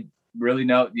guy really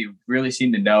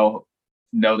seemed to know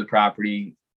the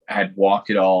property. I had walked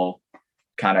it all.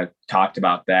 Kind of talked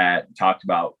about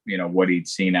what he'd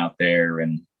seen out there,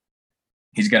 and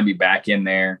he's going to be back in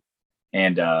there.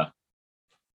 And I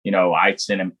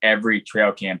sent him every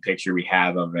trail cam picture we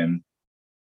have of him,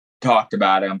 talked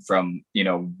about him from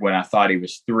when I thought he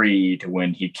was 3 to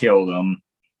when he killed him,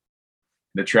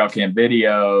 the trail cam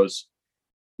videos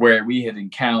where we had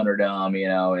encountered him,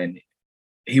 and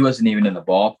he wasn't even in the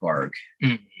ballpark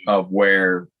of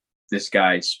where this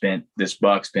buck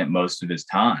spent most of his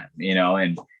time,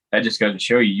 and that just goes to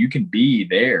show you can be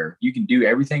there. You can do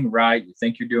everything right. You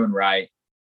think you're doing right,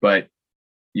 but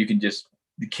you can just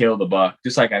kill the buck.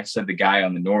 Just like I said, the guy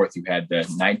on the north who had the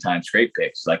nighttime scrape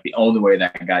picks, like the only way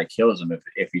that guy kills him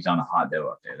if he's on a hot doe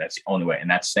up there. That's the only way.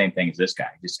 And that's the same thing as this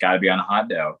guy. Just got to be on a hot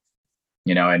doe,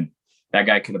 and that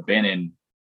guy could have been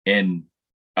in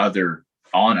other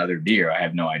deer. I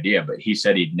have no idea, but he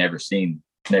said he'd never seen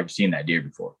that deer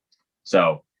before.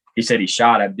 So he said he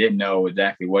shot him, didn't know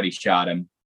exactly what he shot him,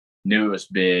 knew it was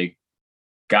big,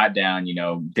 got down,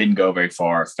 didn't go very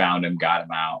far, found him, got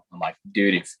him out. I'm like,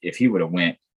 dude, if he would have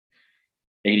went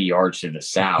 80 yards to the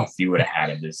south, you would have had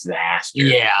a disaster.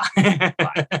 Yeah.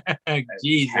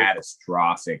 Jesus.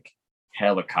 Catastrophic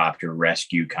helicopter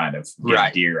rescue kind of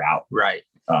get deer out. Right.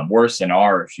 Worse than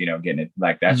ours, getting it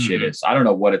like that shit is. I don't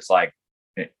know what it's like.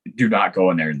 Do not go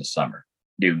in there in the summer.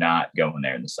 Do not go in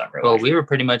there in the summer. Well, we were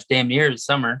pretty much damn near the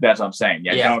summer. That's what I'm saying.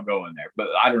 Yeah, don't go in there. But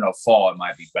I don't know, fall, it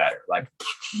might be better. Like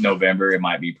November, it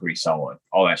might be pretty solid.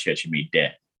 All that shit should be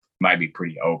dead. Might be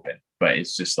pretty open. But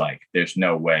it's just like, there's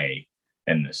no way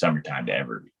in the summertime to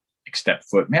ever step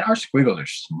foot. Man, our squiggles are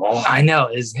small. I know.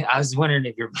 I was wondering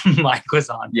if your mic was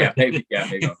on. Yeah, maybe my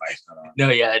mic's not on. No,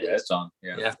 yeah, it is. It's on.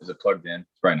 Yeah. Is it plugged in?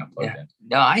 It's probably not plugged in.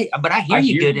 No, but I hear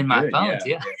you good in my phones.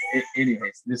 Yeah.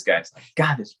 Anyways, this guy's like,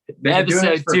 God, this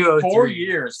episode 203. 4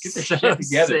 years. Get this shit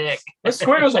together. Sick. The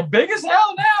squiggles are big as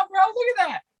hell now, bro. Look at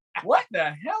that. What the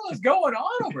hell is going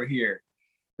on over here?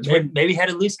 Maybe had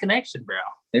a loose connection, bro.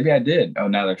 Maybe I did. Oh,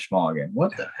 now they're small again.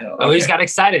 What the hell? Oh, he just got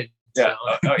excited. Yeah.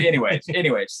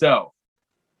 Anyways, so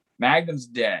Magnum's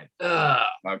dead.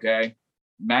 Okay.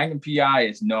 Magnum PI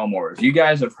is no more. If you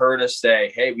guys have heard us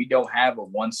say, hey, we don't have a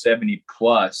 170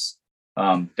 plus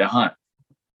to hunt.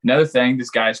 Another thing,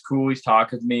 this guy's cool. He's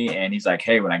talking to me and he's like,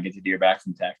 hey, when I get the deer back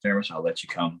from taxidermist, I'll let you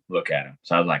come look at him.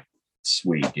 So I was like,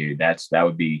 sweet, dude. That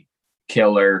would be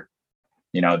killer.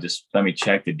 Just let me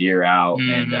check the deer out.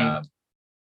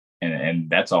 And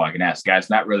that's all I can ask. Guy's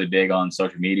not really big on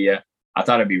social media. I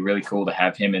thought it'd be really cool to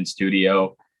have him in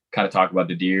studio, kind of talk about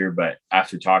the deer. But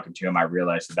after talking to him, I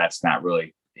realized that that's not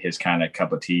really his kind of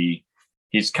cup of tea.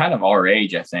 He's kind of our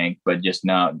age, I think, but just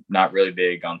not really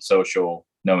big on social,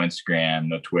 no Instagram,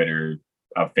 no Twitter,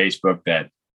 Facebook that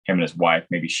him and his wife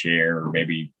maybe share, or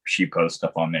maybe she posts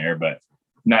stuff on there, but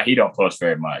he don't post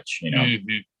very much,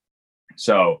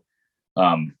 So,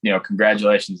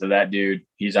 congratulations to that dude.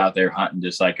 He's out there hunting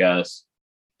just like us.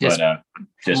 Just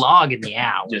logging the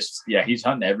hours. He's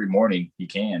hunting every morning he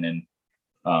can,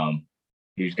 and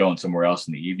he was going somewhere else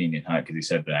in the evening and hunt because he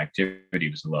said the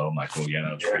activity was low. I'm like, well, yeah,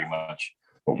 that was pretty much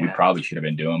what we probably should have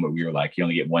been doing, but we were like, you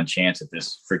only get one chance at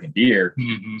this freaking deer,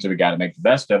 so we got to make the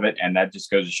best of it. And that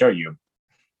just goes to show you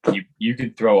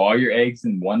could throw all your eggs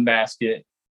in one basket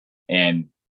and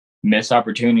miss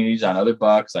opportunities on other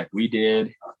bucks like we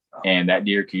did, and that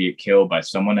deer could get killed by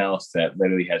someone else that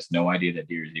literally has no idea that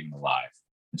deer is even alive.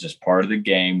 It's just part of the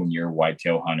game when you're a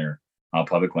whitetail hunter on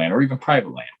public land or even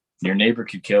private land. Your neighbor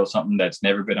could kill something that's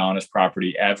never been on his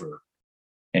property ever,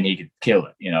 and he could kill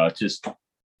it. It's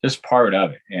just part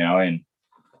of it, and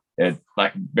it,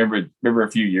 like, remember a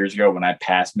few years ago when I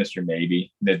passed Mr.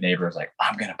 Maybe, the neighbor was like,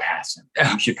 I'm going to pass him.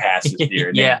 You should pass this deer.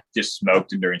 And they just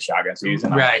smoked him during shotgun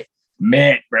season. Right.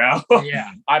 Mint, bro.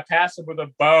 Yeah. I passed him with a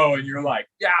bow, and you're like,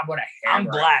 yeah, I'm going to hammer.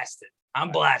 I'm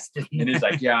blasted. And he's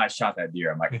like, yeah, I shot that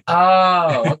deer. I'm like,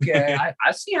 oh, okay.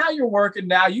 I see how you're working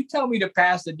now. You tell me to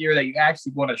pass the deer that you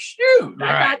actually want to shoot. I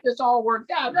got this all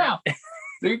worked out now.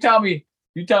 So you tell me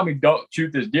don't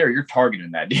shoot this deer. You're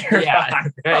targeting that deer. Yeah.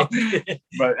 Right.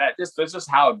 But that's just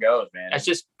how it goes, man. That's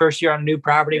just first year on a new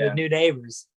property with new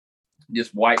neighbors.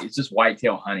 It's just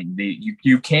whitetail hunting.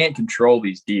 You can't control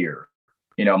these deer.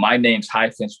 My name's High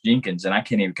Fence Jenkins, and I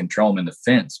can't even control them in the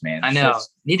fence, man. I know.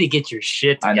 Need to get your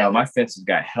shit together. I know. My fence has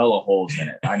got hella holes in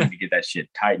it. I need to get that shit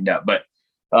tightened up. But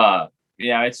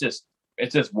it's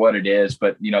just what it is.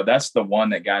 But that's the one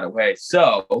that got away.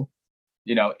 So,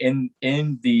 in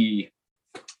the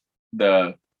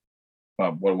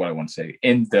what do I want to say?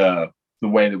 In the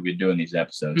way that we're doing these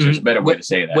episodes, there's a better way to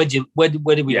say that. What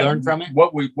did we learn from it?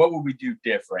 What would we do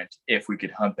different if we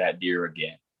could hunt that deer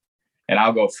again? And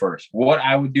I'll go first. What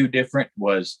I would do different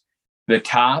was the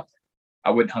top.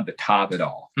 I wouldn't hunt the top at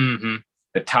all. Mm-hmm.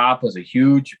 The top was a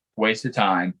huge waste of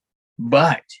time.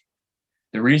 But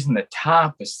the reason the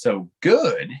top is so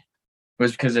good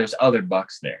was because there's other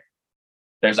bucks there.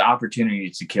 There's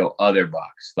opportunities to kill other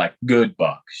bucks, like good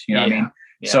bucks. You know what I mean?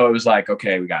 Yeah. So it was like,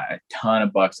 okay, we got a ton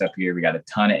of bucks up here. We got a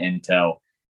ton of intel.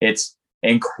 It's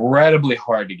incredibly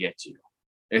hard to get to.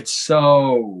 It's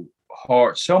so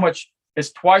hard, so much.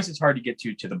 It's twice as hard to get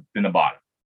to in the bottom.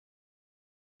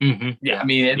 Mm-hmm. Yeah, I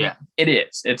mean, it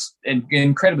is. It's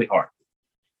incredibly hard.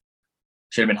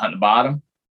 Should have been hunting the bottom.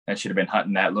 And should have been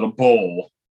hunting that little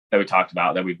bowl that we talked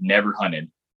about that we've never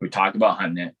hunted. We talked about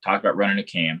hunting it. Talked about running a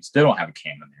cam. Still don't have a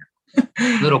cam in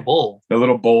there. Little bowl. The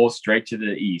little bowl straight to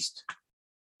the east.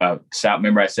 South.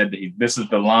 Remember, I said that this is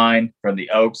the line from the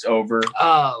Oaks over.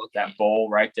 Oh, okay. That bowl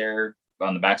right there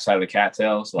on the backside of the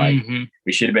cattails. Like,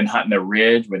 we should have been hunting the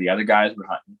ridge where the other guys were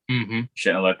hunting. Mm-hmm.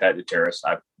 Shouldn't have let that deter us.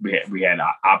 We had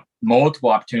multiple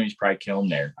opportunities to probably kill him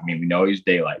there. I mean, we know he's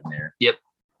daylight in there. Yep.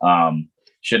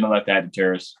 Shouldn't have let that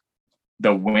deter us.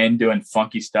 The wind doing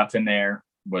funky stuff in there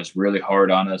was really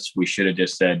hard on us. We should have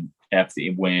just said, F the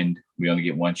wind. We only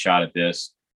get one shot at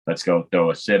this. Let's go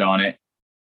throw a sit on it.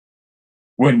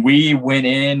 When we went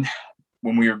in,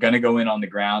 when we were going to go in on the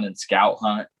ground and scout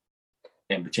hunt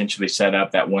and potentially set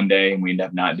up that one day, and we ended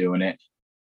up not doing it.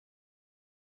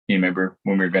 You remember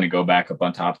when we were going to go back up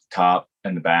on top of the top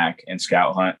and the back and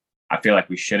scout hunt? I feel like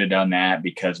we should have done that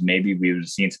because maybe we would have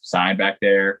seen some sign back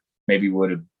there. Maybe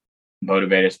would have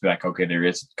motivated us to be like, okay, there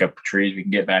is a couple of trees we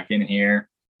can get back in here.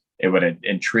 It would have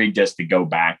intrigued us to go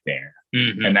back there.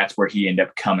 Mm-hmm. And that's where he ended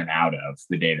up coming out of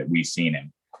the day that we seen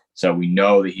him. So we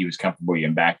know that he was comfortable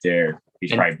getting back there.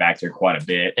 He's probably back there quite a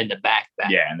bit. In the back.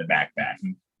 Yeah, in the back.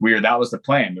 That was the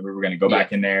plan. We were going to go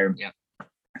back in there,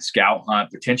 scout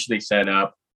hunt, potentially set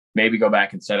up, maybe go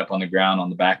back and set up on the ground on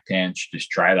the back pinch,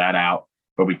 just try that out.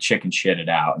 But we chicken shit it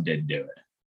out and didn't do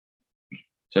it.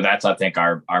 So that's, I think,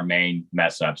 our main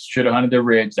mess ups. Should have hunted the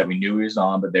ridge that we knew he was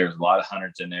on, but there was a lot of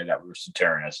hunters in there that were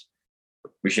deterring us.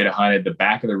 We should have hunted the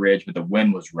back of the ridge, but the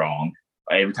wind was wrong.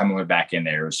 Every time we went back in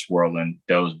there, it was swirling,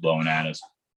 does blowing at us.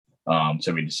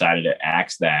 So we decided to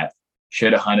axe that.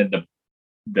 Should have hunted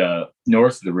the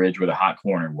north of the ridge where the hot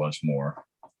corner was more.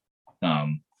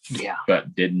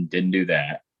 But didn't do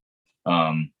that.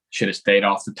 Should have stayed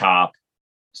off the top,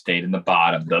 stayed in the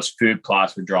bottom. Those food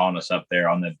plots were drawing us up there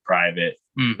on the private.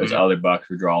 Mm-hmm. Those other bucks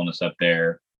were drawing us up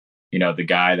there. You know, the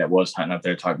guy that was hunting up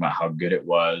there talking about how good it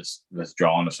was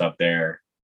drawing us up there.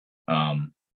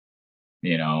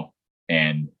 You know,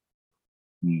 and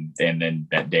then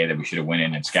that day that we should have went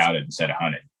in and scouted instead of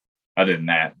hunted. Other than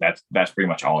that, that's pretty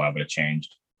much all I would have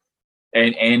changed.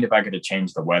 And if I could have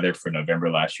changed the weather for November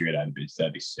last year, that'd be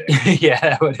sick. Yeah,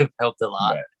 that would have helped a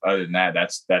lot. But other than that,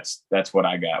 that's what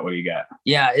I got. What do you got?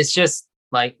 Yeah, it's just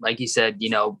like you said, you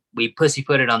know, we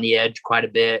pussyfooted on the edge quite a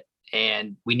bit,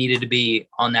 and we needed to be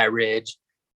on that ridge,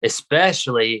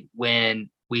 especially when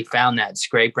we found that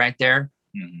scrape right there.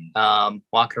 Mm-hmm.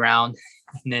 Walk around,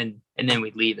 and then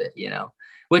we'd leave it, you know,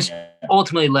 which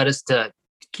ultimately led us to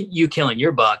you killing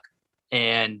your buck.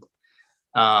 And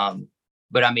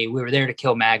but I mean, we were there to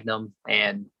kill Magnum,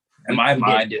 and in my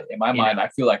mind, I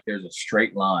feel like there's a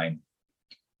straight line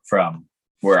from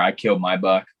where I killed my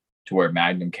buck to where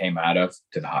Magnum came out of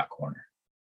to the hot corner.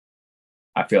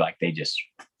 I feel like they just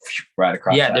right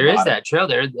across. Yeah, there is that trail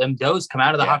there. Them does come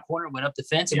out of the hot corner, went up the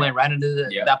fence, and went right into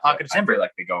that pocket of timber. I feel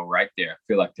like they go right there. I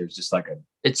feel like there's just like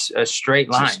it's a straight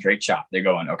line, a straight shot. They're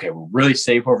going, okay, we're really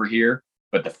safe over here,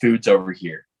 but the food's over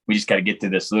here. We just got to get to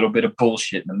this little bit of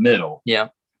bullshit in the middle. Yeah.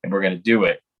 And we're going to do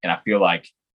it. And I feel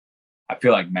like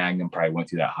Magnum probably went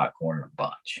through that hot corner a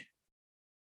bunch.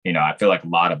 You know, I feel like a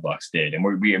lot of bucks did. And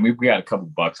we got a couple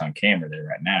bucks on camera there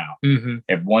right now. Mm-hmm.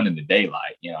 Have one in the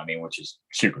daylight, you know what I mean, which is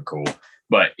super cool.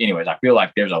 But anyways, I feel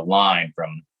like there's a line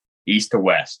from east to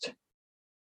west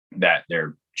that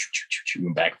they're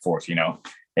chewing back and forth, you know,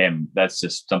 and that's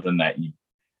just something that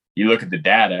you look at the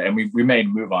data, and we made a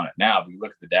move on it now, but you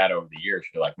look at the data over the years,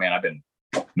 you're like, man, I've been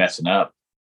messing up.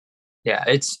 Yeah,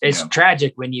 it's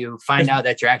tragic when you find out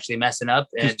that you're actually messing up.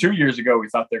 And 2 years ago, we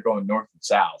thought they're going north and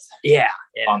south. Yeah,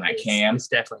 on that cam. It's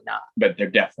definitely not. But they're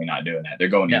definitely not doing that. They're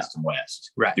going east and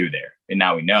west through there. And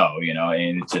now we know, you know,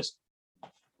 and it's just,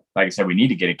 like I said, we need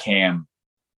to get a cam.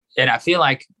 And I feel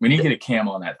like we need to get a cam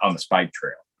on the spike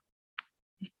trail.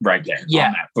 Right there. Yeah.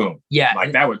 On that boom. Yeah.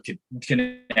 Like that would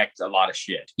connect a lot of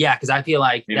shit. Yeah, because I feel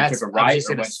like maybe that's took a right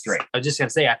or went straight. I was just gonna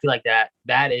say, I feel like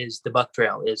that is the buck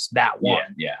trail, is that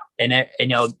one. Yeah. And you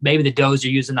know, maybe the does are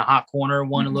using the hot corner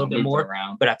one a little bit more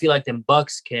around. But I feel like them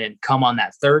bucks can come on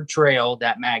that third trail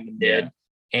that Magnum did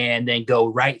and then go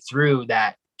right through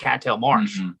that cattail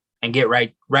marsh and get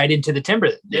right into the timber.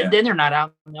 Then they're not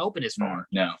out in the open as far.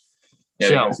 No. Yeah,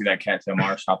 so, see that cattail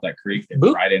marsh, hop that creek, they're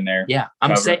right in there. Yeah,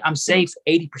 I'm safe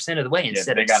 80% of the way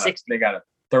instead of 60. They got a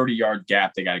 30-yard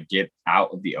gap. They got to get out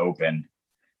of the open.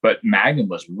 But Magnum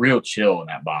was real chill in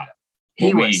that bottom.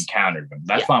 We encountered them.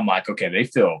 That's why I'm like, okay,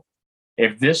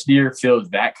 if this deer feels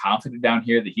that confident down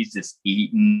here that he's just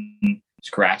eating,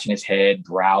 scratching his head,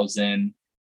 browsing,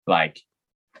 like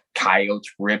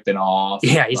coyotes ripping off.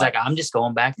 Yeah, he's like I'm just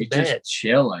going back to bed. Just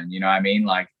chilling, you know what I mean?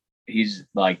 Like he's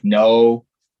like,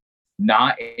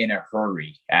 not in a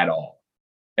hurry at all.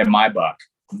 And my buck,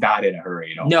 not in a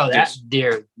hurry at all. No, that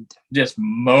deer just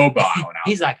mobile.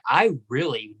 He's like, I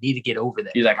really need to get over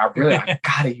there. He's like, I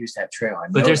gotta use that trail.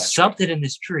 But there's something in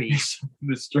this tree.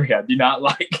 This tree I do not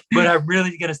like. But I'm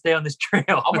really gonna stay on this trail.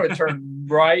 I'm gonna turn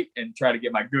right and try to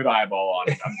get my good eyeball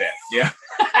on it. I'm dead. Yeah.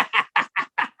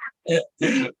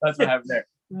 That's what happened there.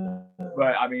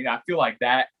 But I mean, I feel like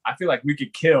we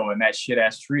could kill in that shit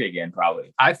ass tree again,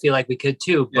 probably. I feel like we could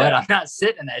too, but I'm not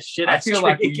sitting in that shit ass tree. I feel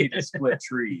like we need to split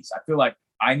trees. I feel like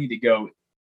I need to go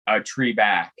a tree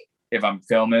back if I'm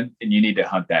filming and you need to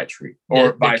hunt that tree or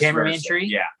the vice cameraman versa. tree.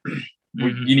 Yeah.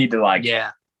 You need to like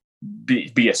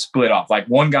be a split off, like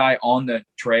one guy on the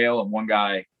trail and one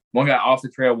guy off the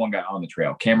trail, one guy on the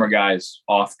trail. Camera guys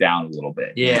off down a little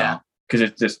bit. Yeah. Because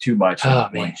it's just too much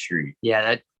on one tree.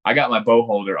 Yeah. I got my bow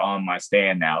holder on my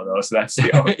stand now though. So that's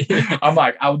the only, I'm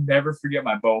like, I'll never forget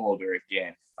my bow holder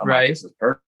again. I'm like, this is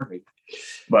perfect.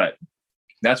 But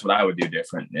that's what I would do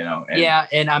different, you know? And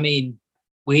and I mean,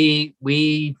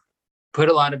 we put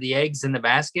a lot of the eggs in the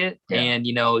basket and,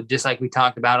 you know, just like we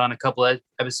talked about on a couple of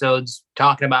episodes,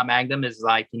 talking about Magnum is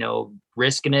like, you know,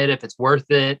 risking it if it's worth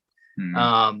it.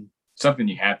 Something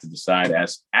you have to decide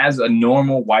as a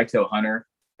normal whitetail hunter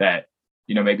that,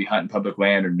 you know, maybe hunting public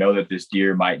land or know that this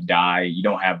deer might die. You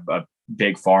don't have a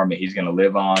big farm that he's going to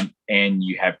live on, and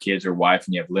you have kids or wife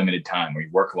and you have limited time, or you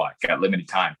work a lot, got limited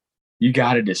time. You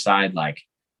got to decide, like,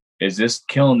 is this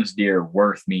killing this deer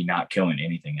worth me not killing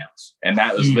anything else? And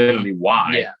that was literally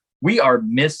why we are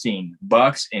missing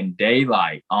bucks in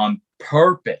daylight on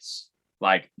purpose,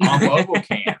 like on mobile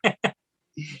cam,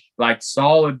 like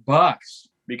solid bucks,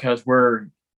 because we're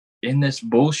in this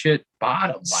bullshit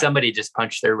bottom. Like, somebody just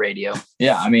punched their radio.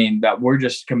 Yeah. I mean, that we're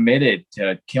just committed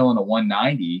to killing a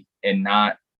 190 and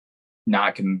not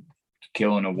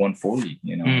killing a 140,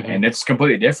 you know, and it's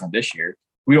completely different this year.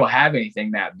 We don't have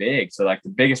anything that big. So like the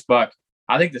biggest buck,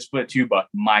 I think the split 2 buck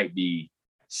might be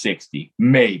 60,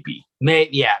 maybe.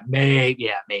 Maybe. You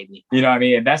know what I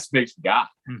mean? And that's the biggest we got.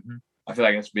 I feel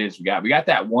like that's the biggest we got. We got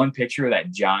that one picture of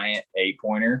that giant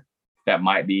 8-pointer that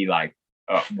might be like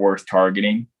worth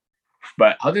targeting.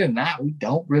 But other than that, we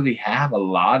don't really have a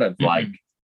lot of like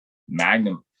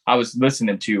Magnum. I was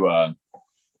listening to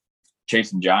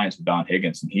Chasing Giants with Don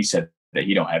Higgins, and he said that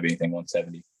he don't have anything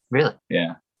 170. Really?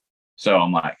 Yeah. So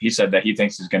I'm like, he said that he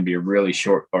thinks it's going to be a really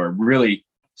short or really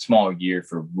small year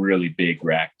for really big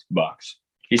racked bucks.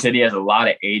 He said he has a lot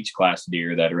of age class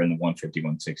deer that are in the 150,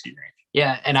 160 range.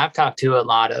 Yeah. And I've talked to a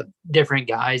lot of different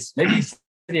guys. Maybe he said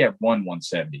he had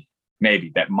 170.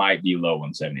 Maybe that might be low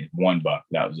 170. 1 buck.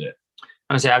 That was it.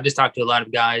 I'm gonna say I've just talked to a lot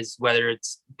of guys, whether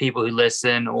it's people who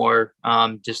listen or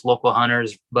just local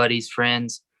hunters, buddies,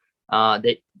 friends,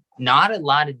 that not a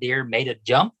lot of deer made a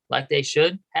jump like they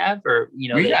should have, or, you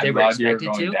know, they were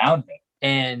expected to.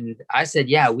 And I said,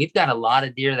 yeah, we've got a lot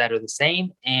of deer that are the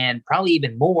same, and probably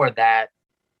even more that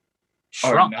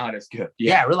shrunk. Not as good.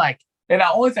 Yeah, we're like, and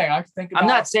the only thing I can think about, I'm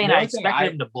not saying I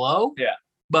expected them to blow. Yeah,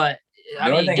 but I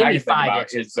mean, give me 5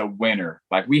 inches. It's the winter.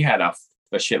 Like we had a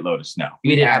shitload of snow.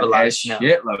 We did have a lot of snow.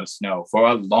 Shitload of snow for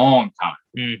a long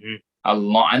time.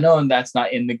 I know that's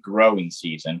not in the growing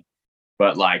season,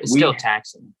 but like it's still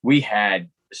taxing. We had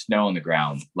snow on the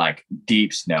ground, like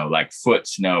deep snow, like foot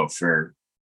snow for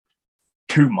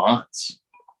 2 months,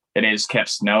 and it just kept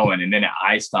snowing, and then it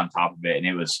iced on top of it, and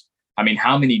it was. I mean,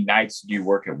 how many nights do you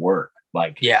work at work?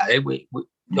 Like, yeah,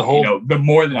 the whole, you know, the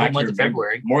more than I can month remember, of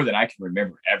February. More than I can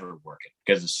remember ever working,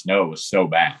 because the snow was so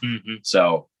bad.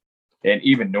 So, and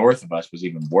even north of us was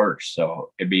even worse.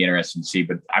 So it'd be interesting to see.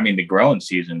 But I mean, the growing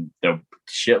season, the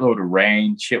shitload of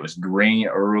rain, shit was green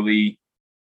early.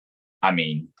 I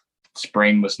mean,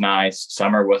 spring was nice.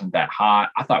 Summer wasn't that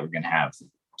hot. I thought we were going to have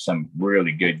some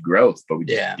really good growth, but we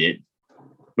just didn't.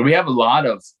 But we have a lot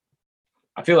of,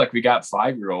 I feel like we got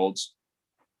 5-year-olds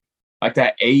like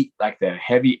that 8, like the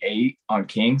heavy 8 on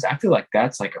Kings. I feel like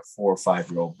that's like a 4 or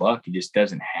 5-year-old buck. He just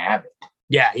doesn't have it.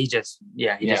 Yeah. He just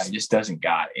doesn't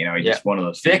got it. You know, he's just one of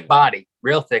those thick body,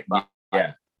 real thick body.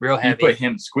 Yeah. Real heavy. You put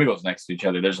him and Squiggles next to each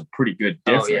other, there's a pretty good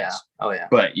difference. Oh yeah.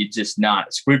 But you just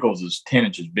not, Squiggles is 10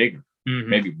 inches bigger,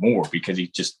 maybe more, because he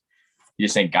just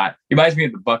ain't got it. He reminds me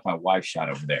of the buck my wife shot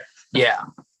over there. Yeah.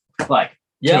 Like,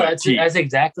 that's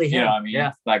exactly him. You know what I mean?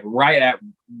 Yeah. Like right at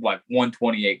like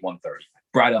 128, 130,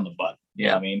 right on the button. You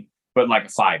know what I mean? But like a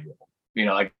 5-year-old, you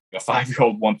know, like a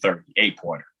 5-year-old 130,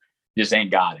 8-pointer, just ain't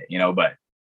got it, you know. But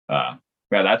yeah,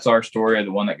 that's our story of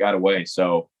the one that got away.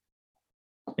 So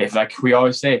if, like we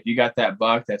always say, if you got that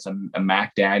buck, that's a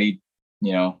Mac Daddy,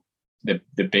 you know, the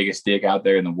biggest dig out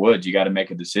there in the woods, you got to make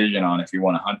a decision on if you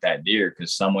want to hunt that deer,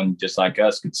 because someone just like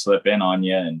us could slip in on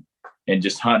you and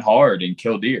just hunt hard and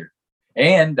kill deer.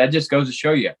 And that just goes to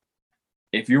show you,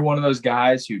 if you're one of those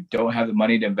guys who don't have the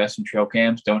money to invest in trail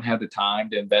cams, don't have the time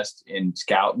to invest in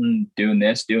scouting, doing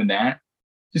this, doing that,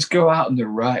 just go out in the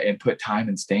rut and put time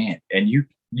and stand. And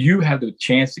you have the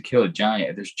chance to kill a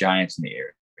giant if there's giants in the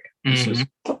area. This is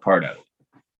part of it.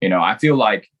 You know, I feel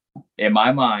like in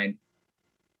my mind,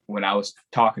 when I was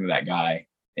talking to that guy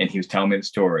and he was telling me the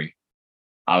story,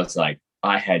 I was like,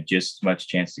 I had just as much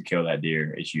chance to kill that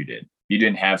deer as you did. You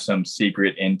didn't have some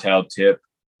secret intel tip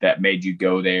that made you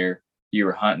go there. You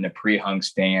were hunting a pre-hung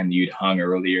stand you'd hung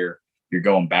earlier. you're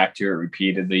going back to it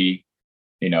repeatedly.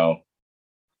 You know,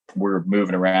 we're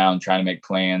moving around, trying to make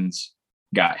plans,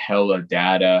 got hella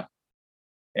data,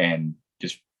 and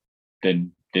just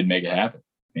didn't make it happen,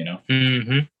 you know.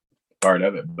 Part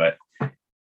of it. But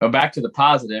back to the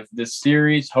positive, this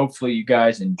series, hopefully you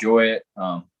guys enjoy it.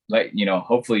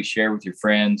 Hopefully share with your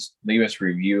friends, leave us a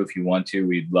review if you want to.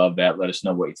 We'd love that. Let us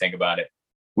know what you think about it.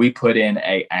 We put in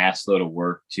a ass load of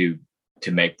work to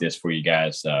make this for you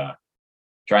guys,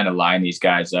 trying to line these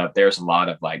guys up. There's a lot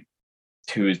of like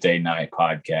Tuesday night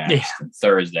podcasts and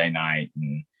Thursday night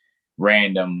and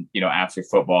random, after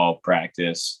football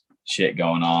practice shit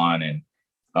going on.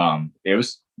 And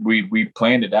we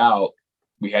planned it out.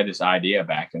 We had this idea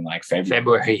back in like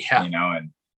February,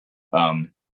 and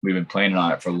we've been planning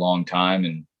on it for a long time.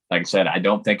 And like I said, I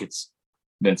don't think it's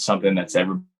been something that's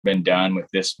ever been done with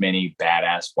this many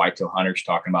badass whitetail hunters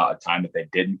talking about a time that they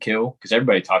didn't kill, because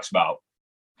everybody talks about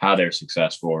how they're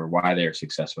successful or why they're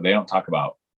successful. They don't talk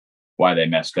about why they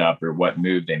messed up or what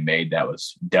move they made that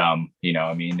was dumb. You know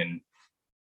what I mean? And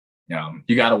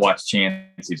you got to watch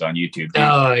Chancey's on YouTube.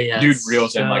 Dude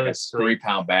reels in like a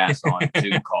 3-pound bass on a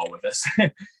Zoom call with us.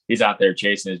 He's out there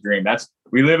chasing his dream.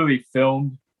 We literally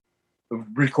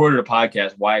recorded a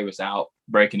podcast while he was out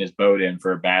breaking his boat in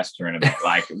for a bass tournament.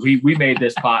 Like we made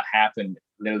this pot happen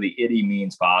literally any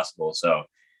means possible. So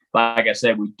like I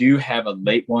said, we do have a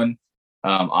late one.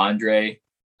 Andre,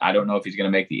 I don't know if he's going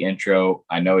to make the intro.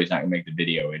 I know he's not going to make the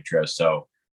video intro. So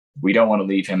we don't want to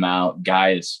leave him out.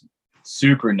 Guy is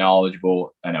super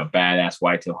knowledgeable and a badass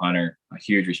whitetail hunter. A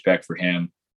huge respect for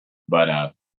him.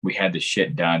 But we had the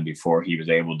shit done before he was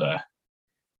able to.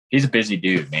 He's a busy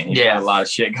dude, man. He's got a lot of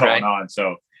shit going on.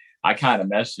 So I kind of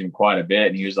messaged him quite a bit.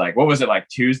 And he was like, what was it, like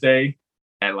Tuesday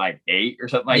at like 8 or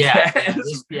something like that?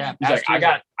 He's like, I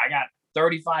got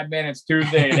 35 minutes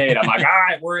Tuesday at 8. I'm like, all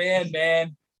right, we're in,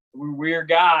 man. We're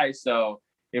guys. So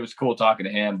it was cool talking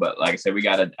to him. But like I said, we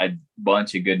got a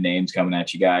bunch of good names coming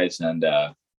at you guys. And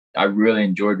I really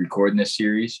enjoyed recording this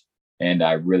series. And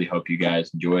I really hope you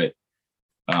guys enjoy it.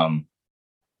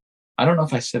 I don't know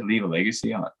if I said leave a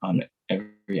legacy on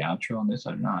every outro on this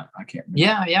or not. I can't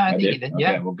remember. Yeah, I think you did.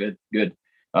 Yeah. Okay, well, good.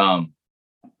 I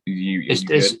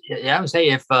would say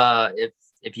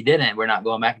if you didn't, we're not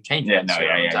going back and changing it.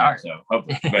 Yeah. So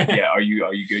hopefully, but yeah, are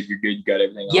you good? You're good. You got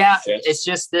everything. Yeah, it's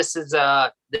just this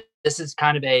is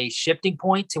kind of a shifting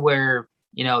point to where,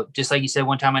 just like you said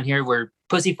one time on here, we're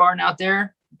pussy farting out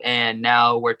there, and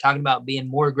now we're talking about being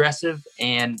more aggressive,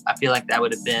 and I feel like that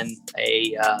would have been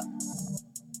a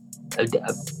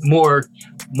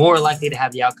more likely to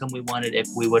have the outcome we wanted if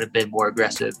we would have been more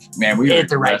aggressive. Man, we were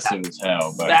aggressive as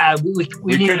hell, but we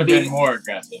could have been more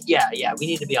aggressive. Yeah, we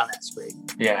need to be on that screen.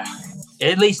 Yeah.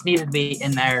 It at least needed to be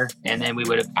in there, and then we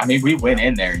would have. I mean, we went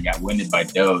in there and got winded by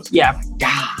does. Yeah,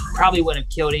 probably wouldn't have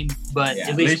killed him, but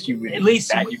at least you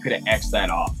could have X'd that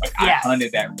off. Like I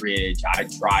hunted that ridge, I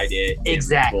tried it.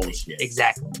 Exactly. It was bullshit.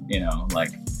 Exactly.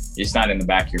 Like it's not in the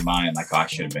back of your mind like, oh, I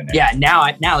should have been there. Yeah,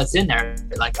 now it's in there.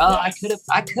 Like, I could have,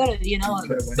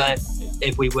 but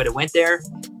if we would have went there,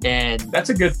 and that's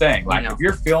a good thing. Like if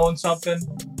you're feeling something,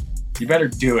 you better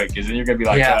do it, because then you're gonna be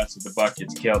like, so the buck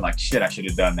gets killed. Like shit, I should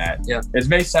have done that. Yeah. It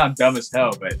may sound dumb as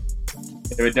hell, but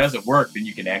if it doesn't work, then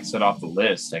you can exit off the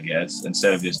list, I guess,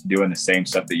 instead of just doing the same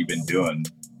stuff that you've been doing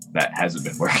that hasn't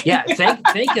been working. Yeah,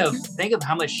 think of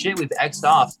how much shit we've X'd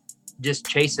off just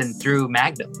chasing through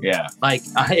Magnum. Yeah. Like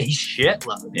a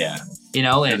shitload. Yeah. And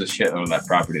there's a shitload of that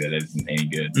property that isn't any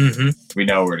good. Mm-hmm. We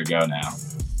know where to go now.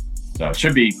 So it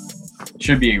should be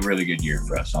a really good year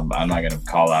for us. I'm not going to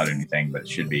call out anything, but it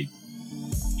should be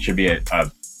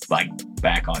a like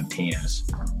back on Tina's.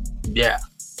 Yeah.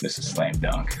 This is slam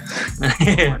dunk. All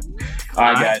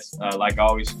right, guys. Like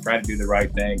always, try to do the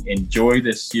right thing. Enjoy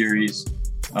this series.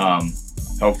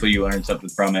 Hopefully you learned something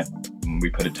from it. We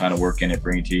put a ton of work in it,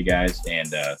 bring it to you guys,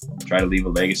 and try to leave a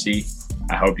legacy.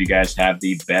 I hope you guys have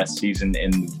the best season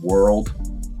in the world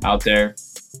out there.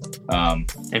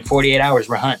 In 48 hours,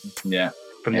 we're hunting. Yeah.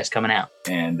 From this coming out.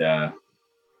 And I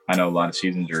know a lot of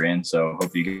seasons are in, so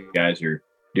hope you guys are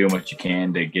doing what you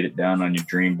can to get it done on your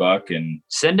dream buck, and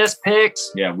send us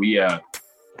pics. Yeah, we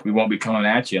won't be coming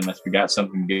at you unless we got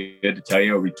something good to tell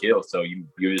you or we kill. So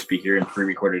you'll just be hearing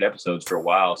pre-recorded episodes for a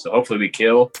while. So hopefully we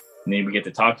kill, and then we get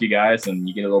to talk to you guys, and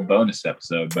you get a little bonus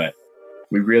episode. But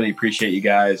we really appreciate you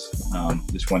guys.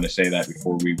 Just wanted to say that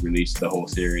before we release the whole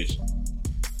series.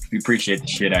 We appreciate the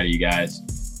shit out of you guys.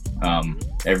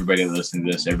 Everybody that listens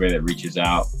to this, everybody that reaches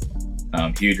out.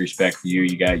 Huge respect for you.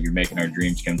 You're making our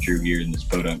dreams come true here in this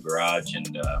Podunk Garage,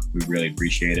 and we really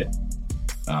appreciate it.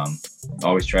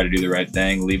 Always try to do the right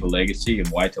thing, leave a legacy, and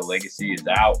Whitetail Legacy is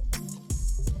out.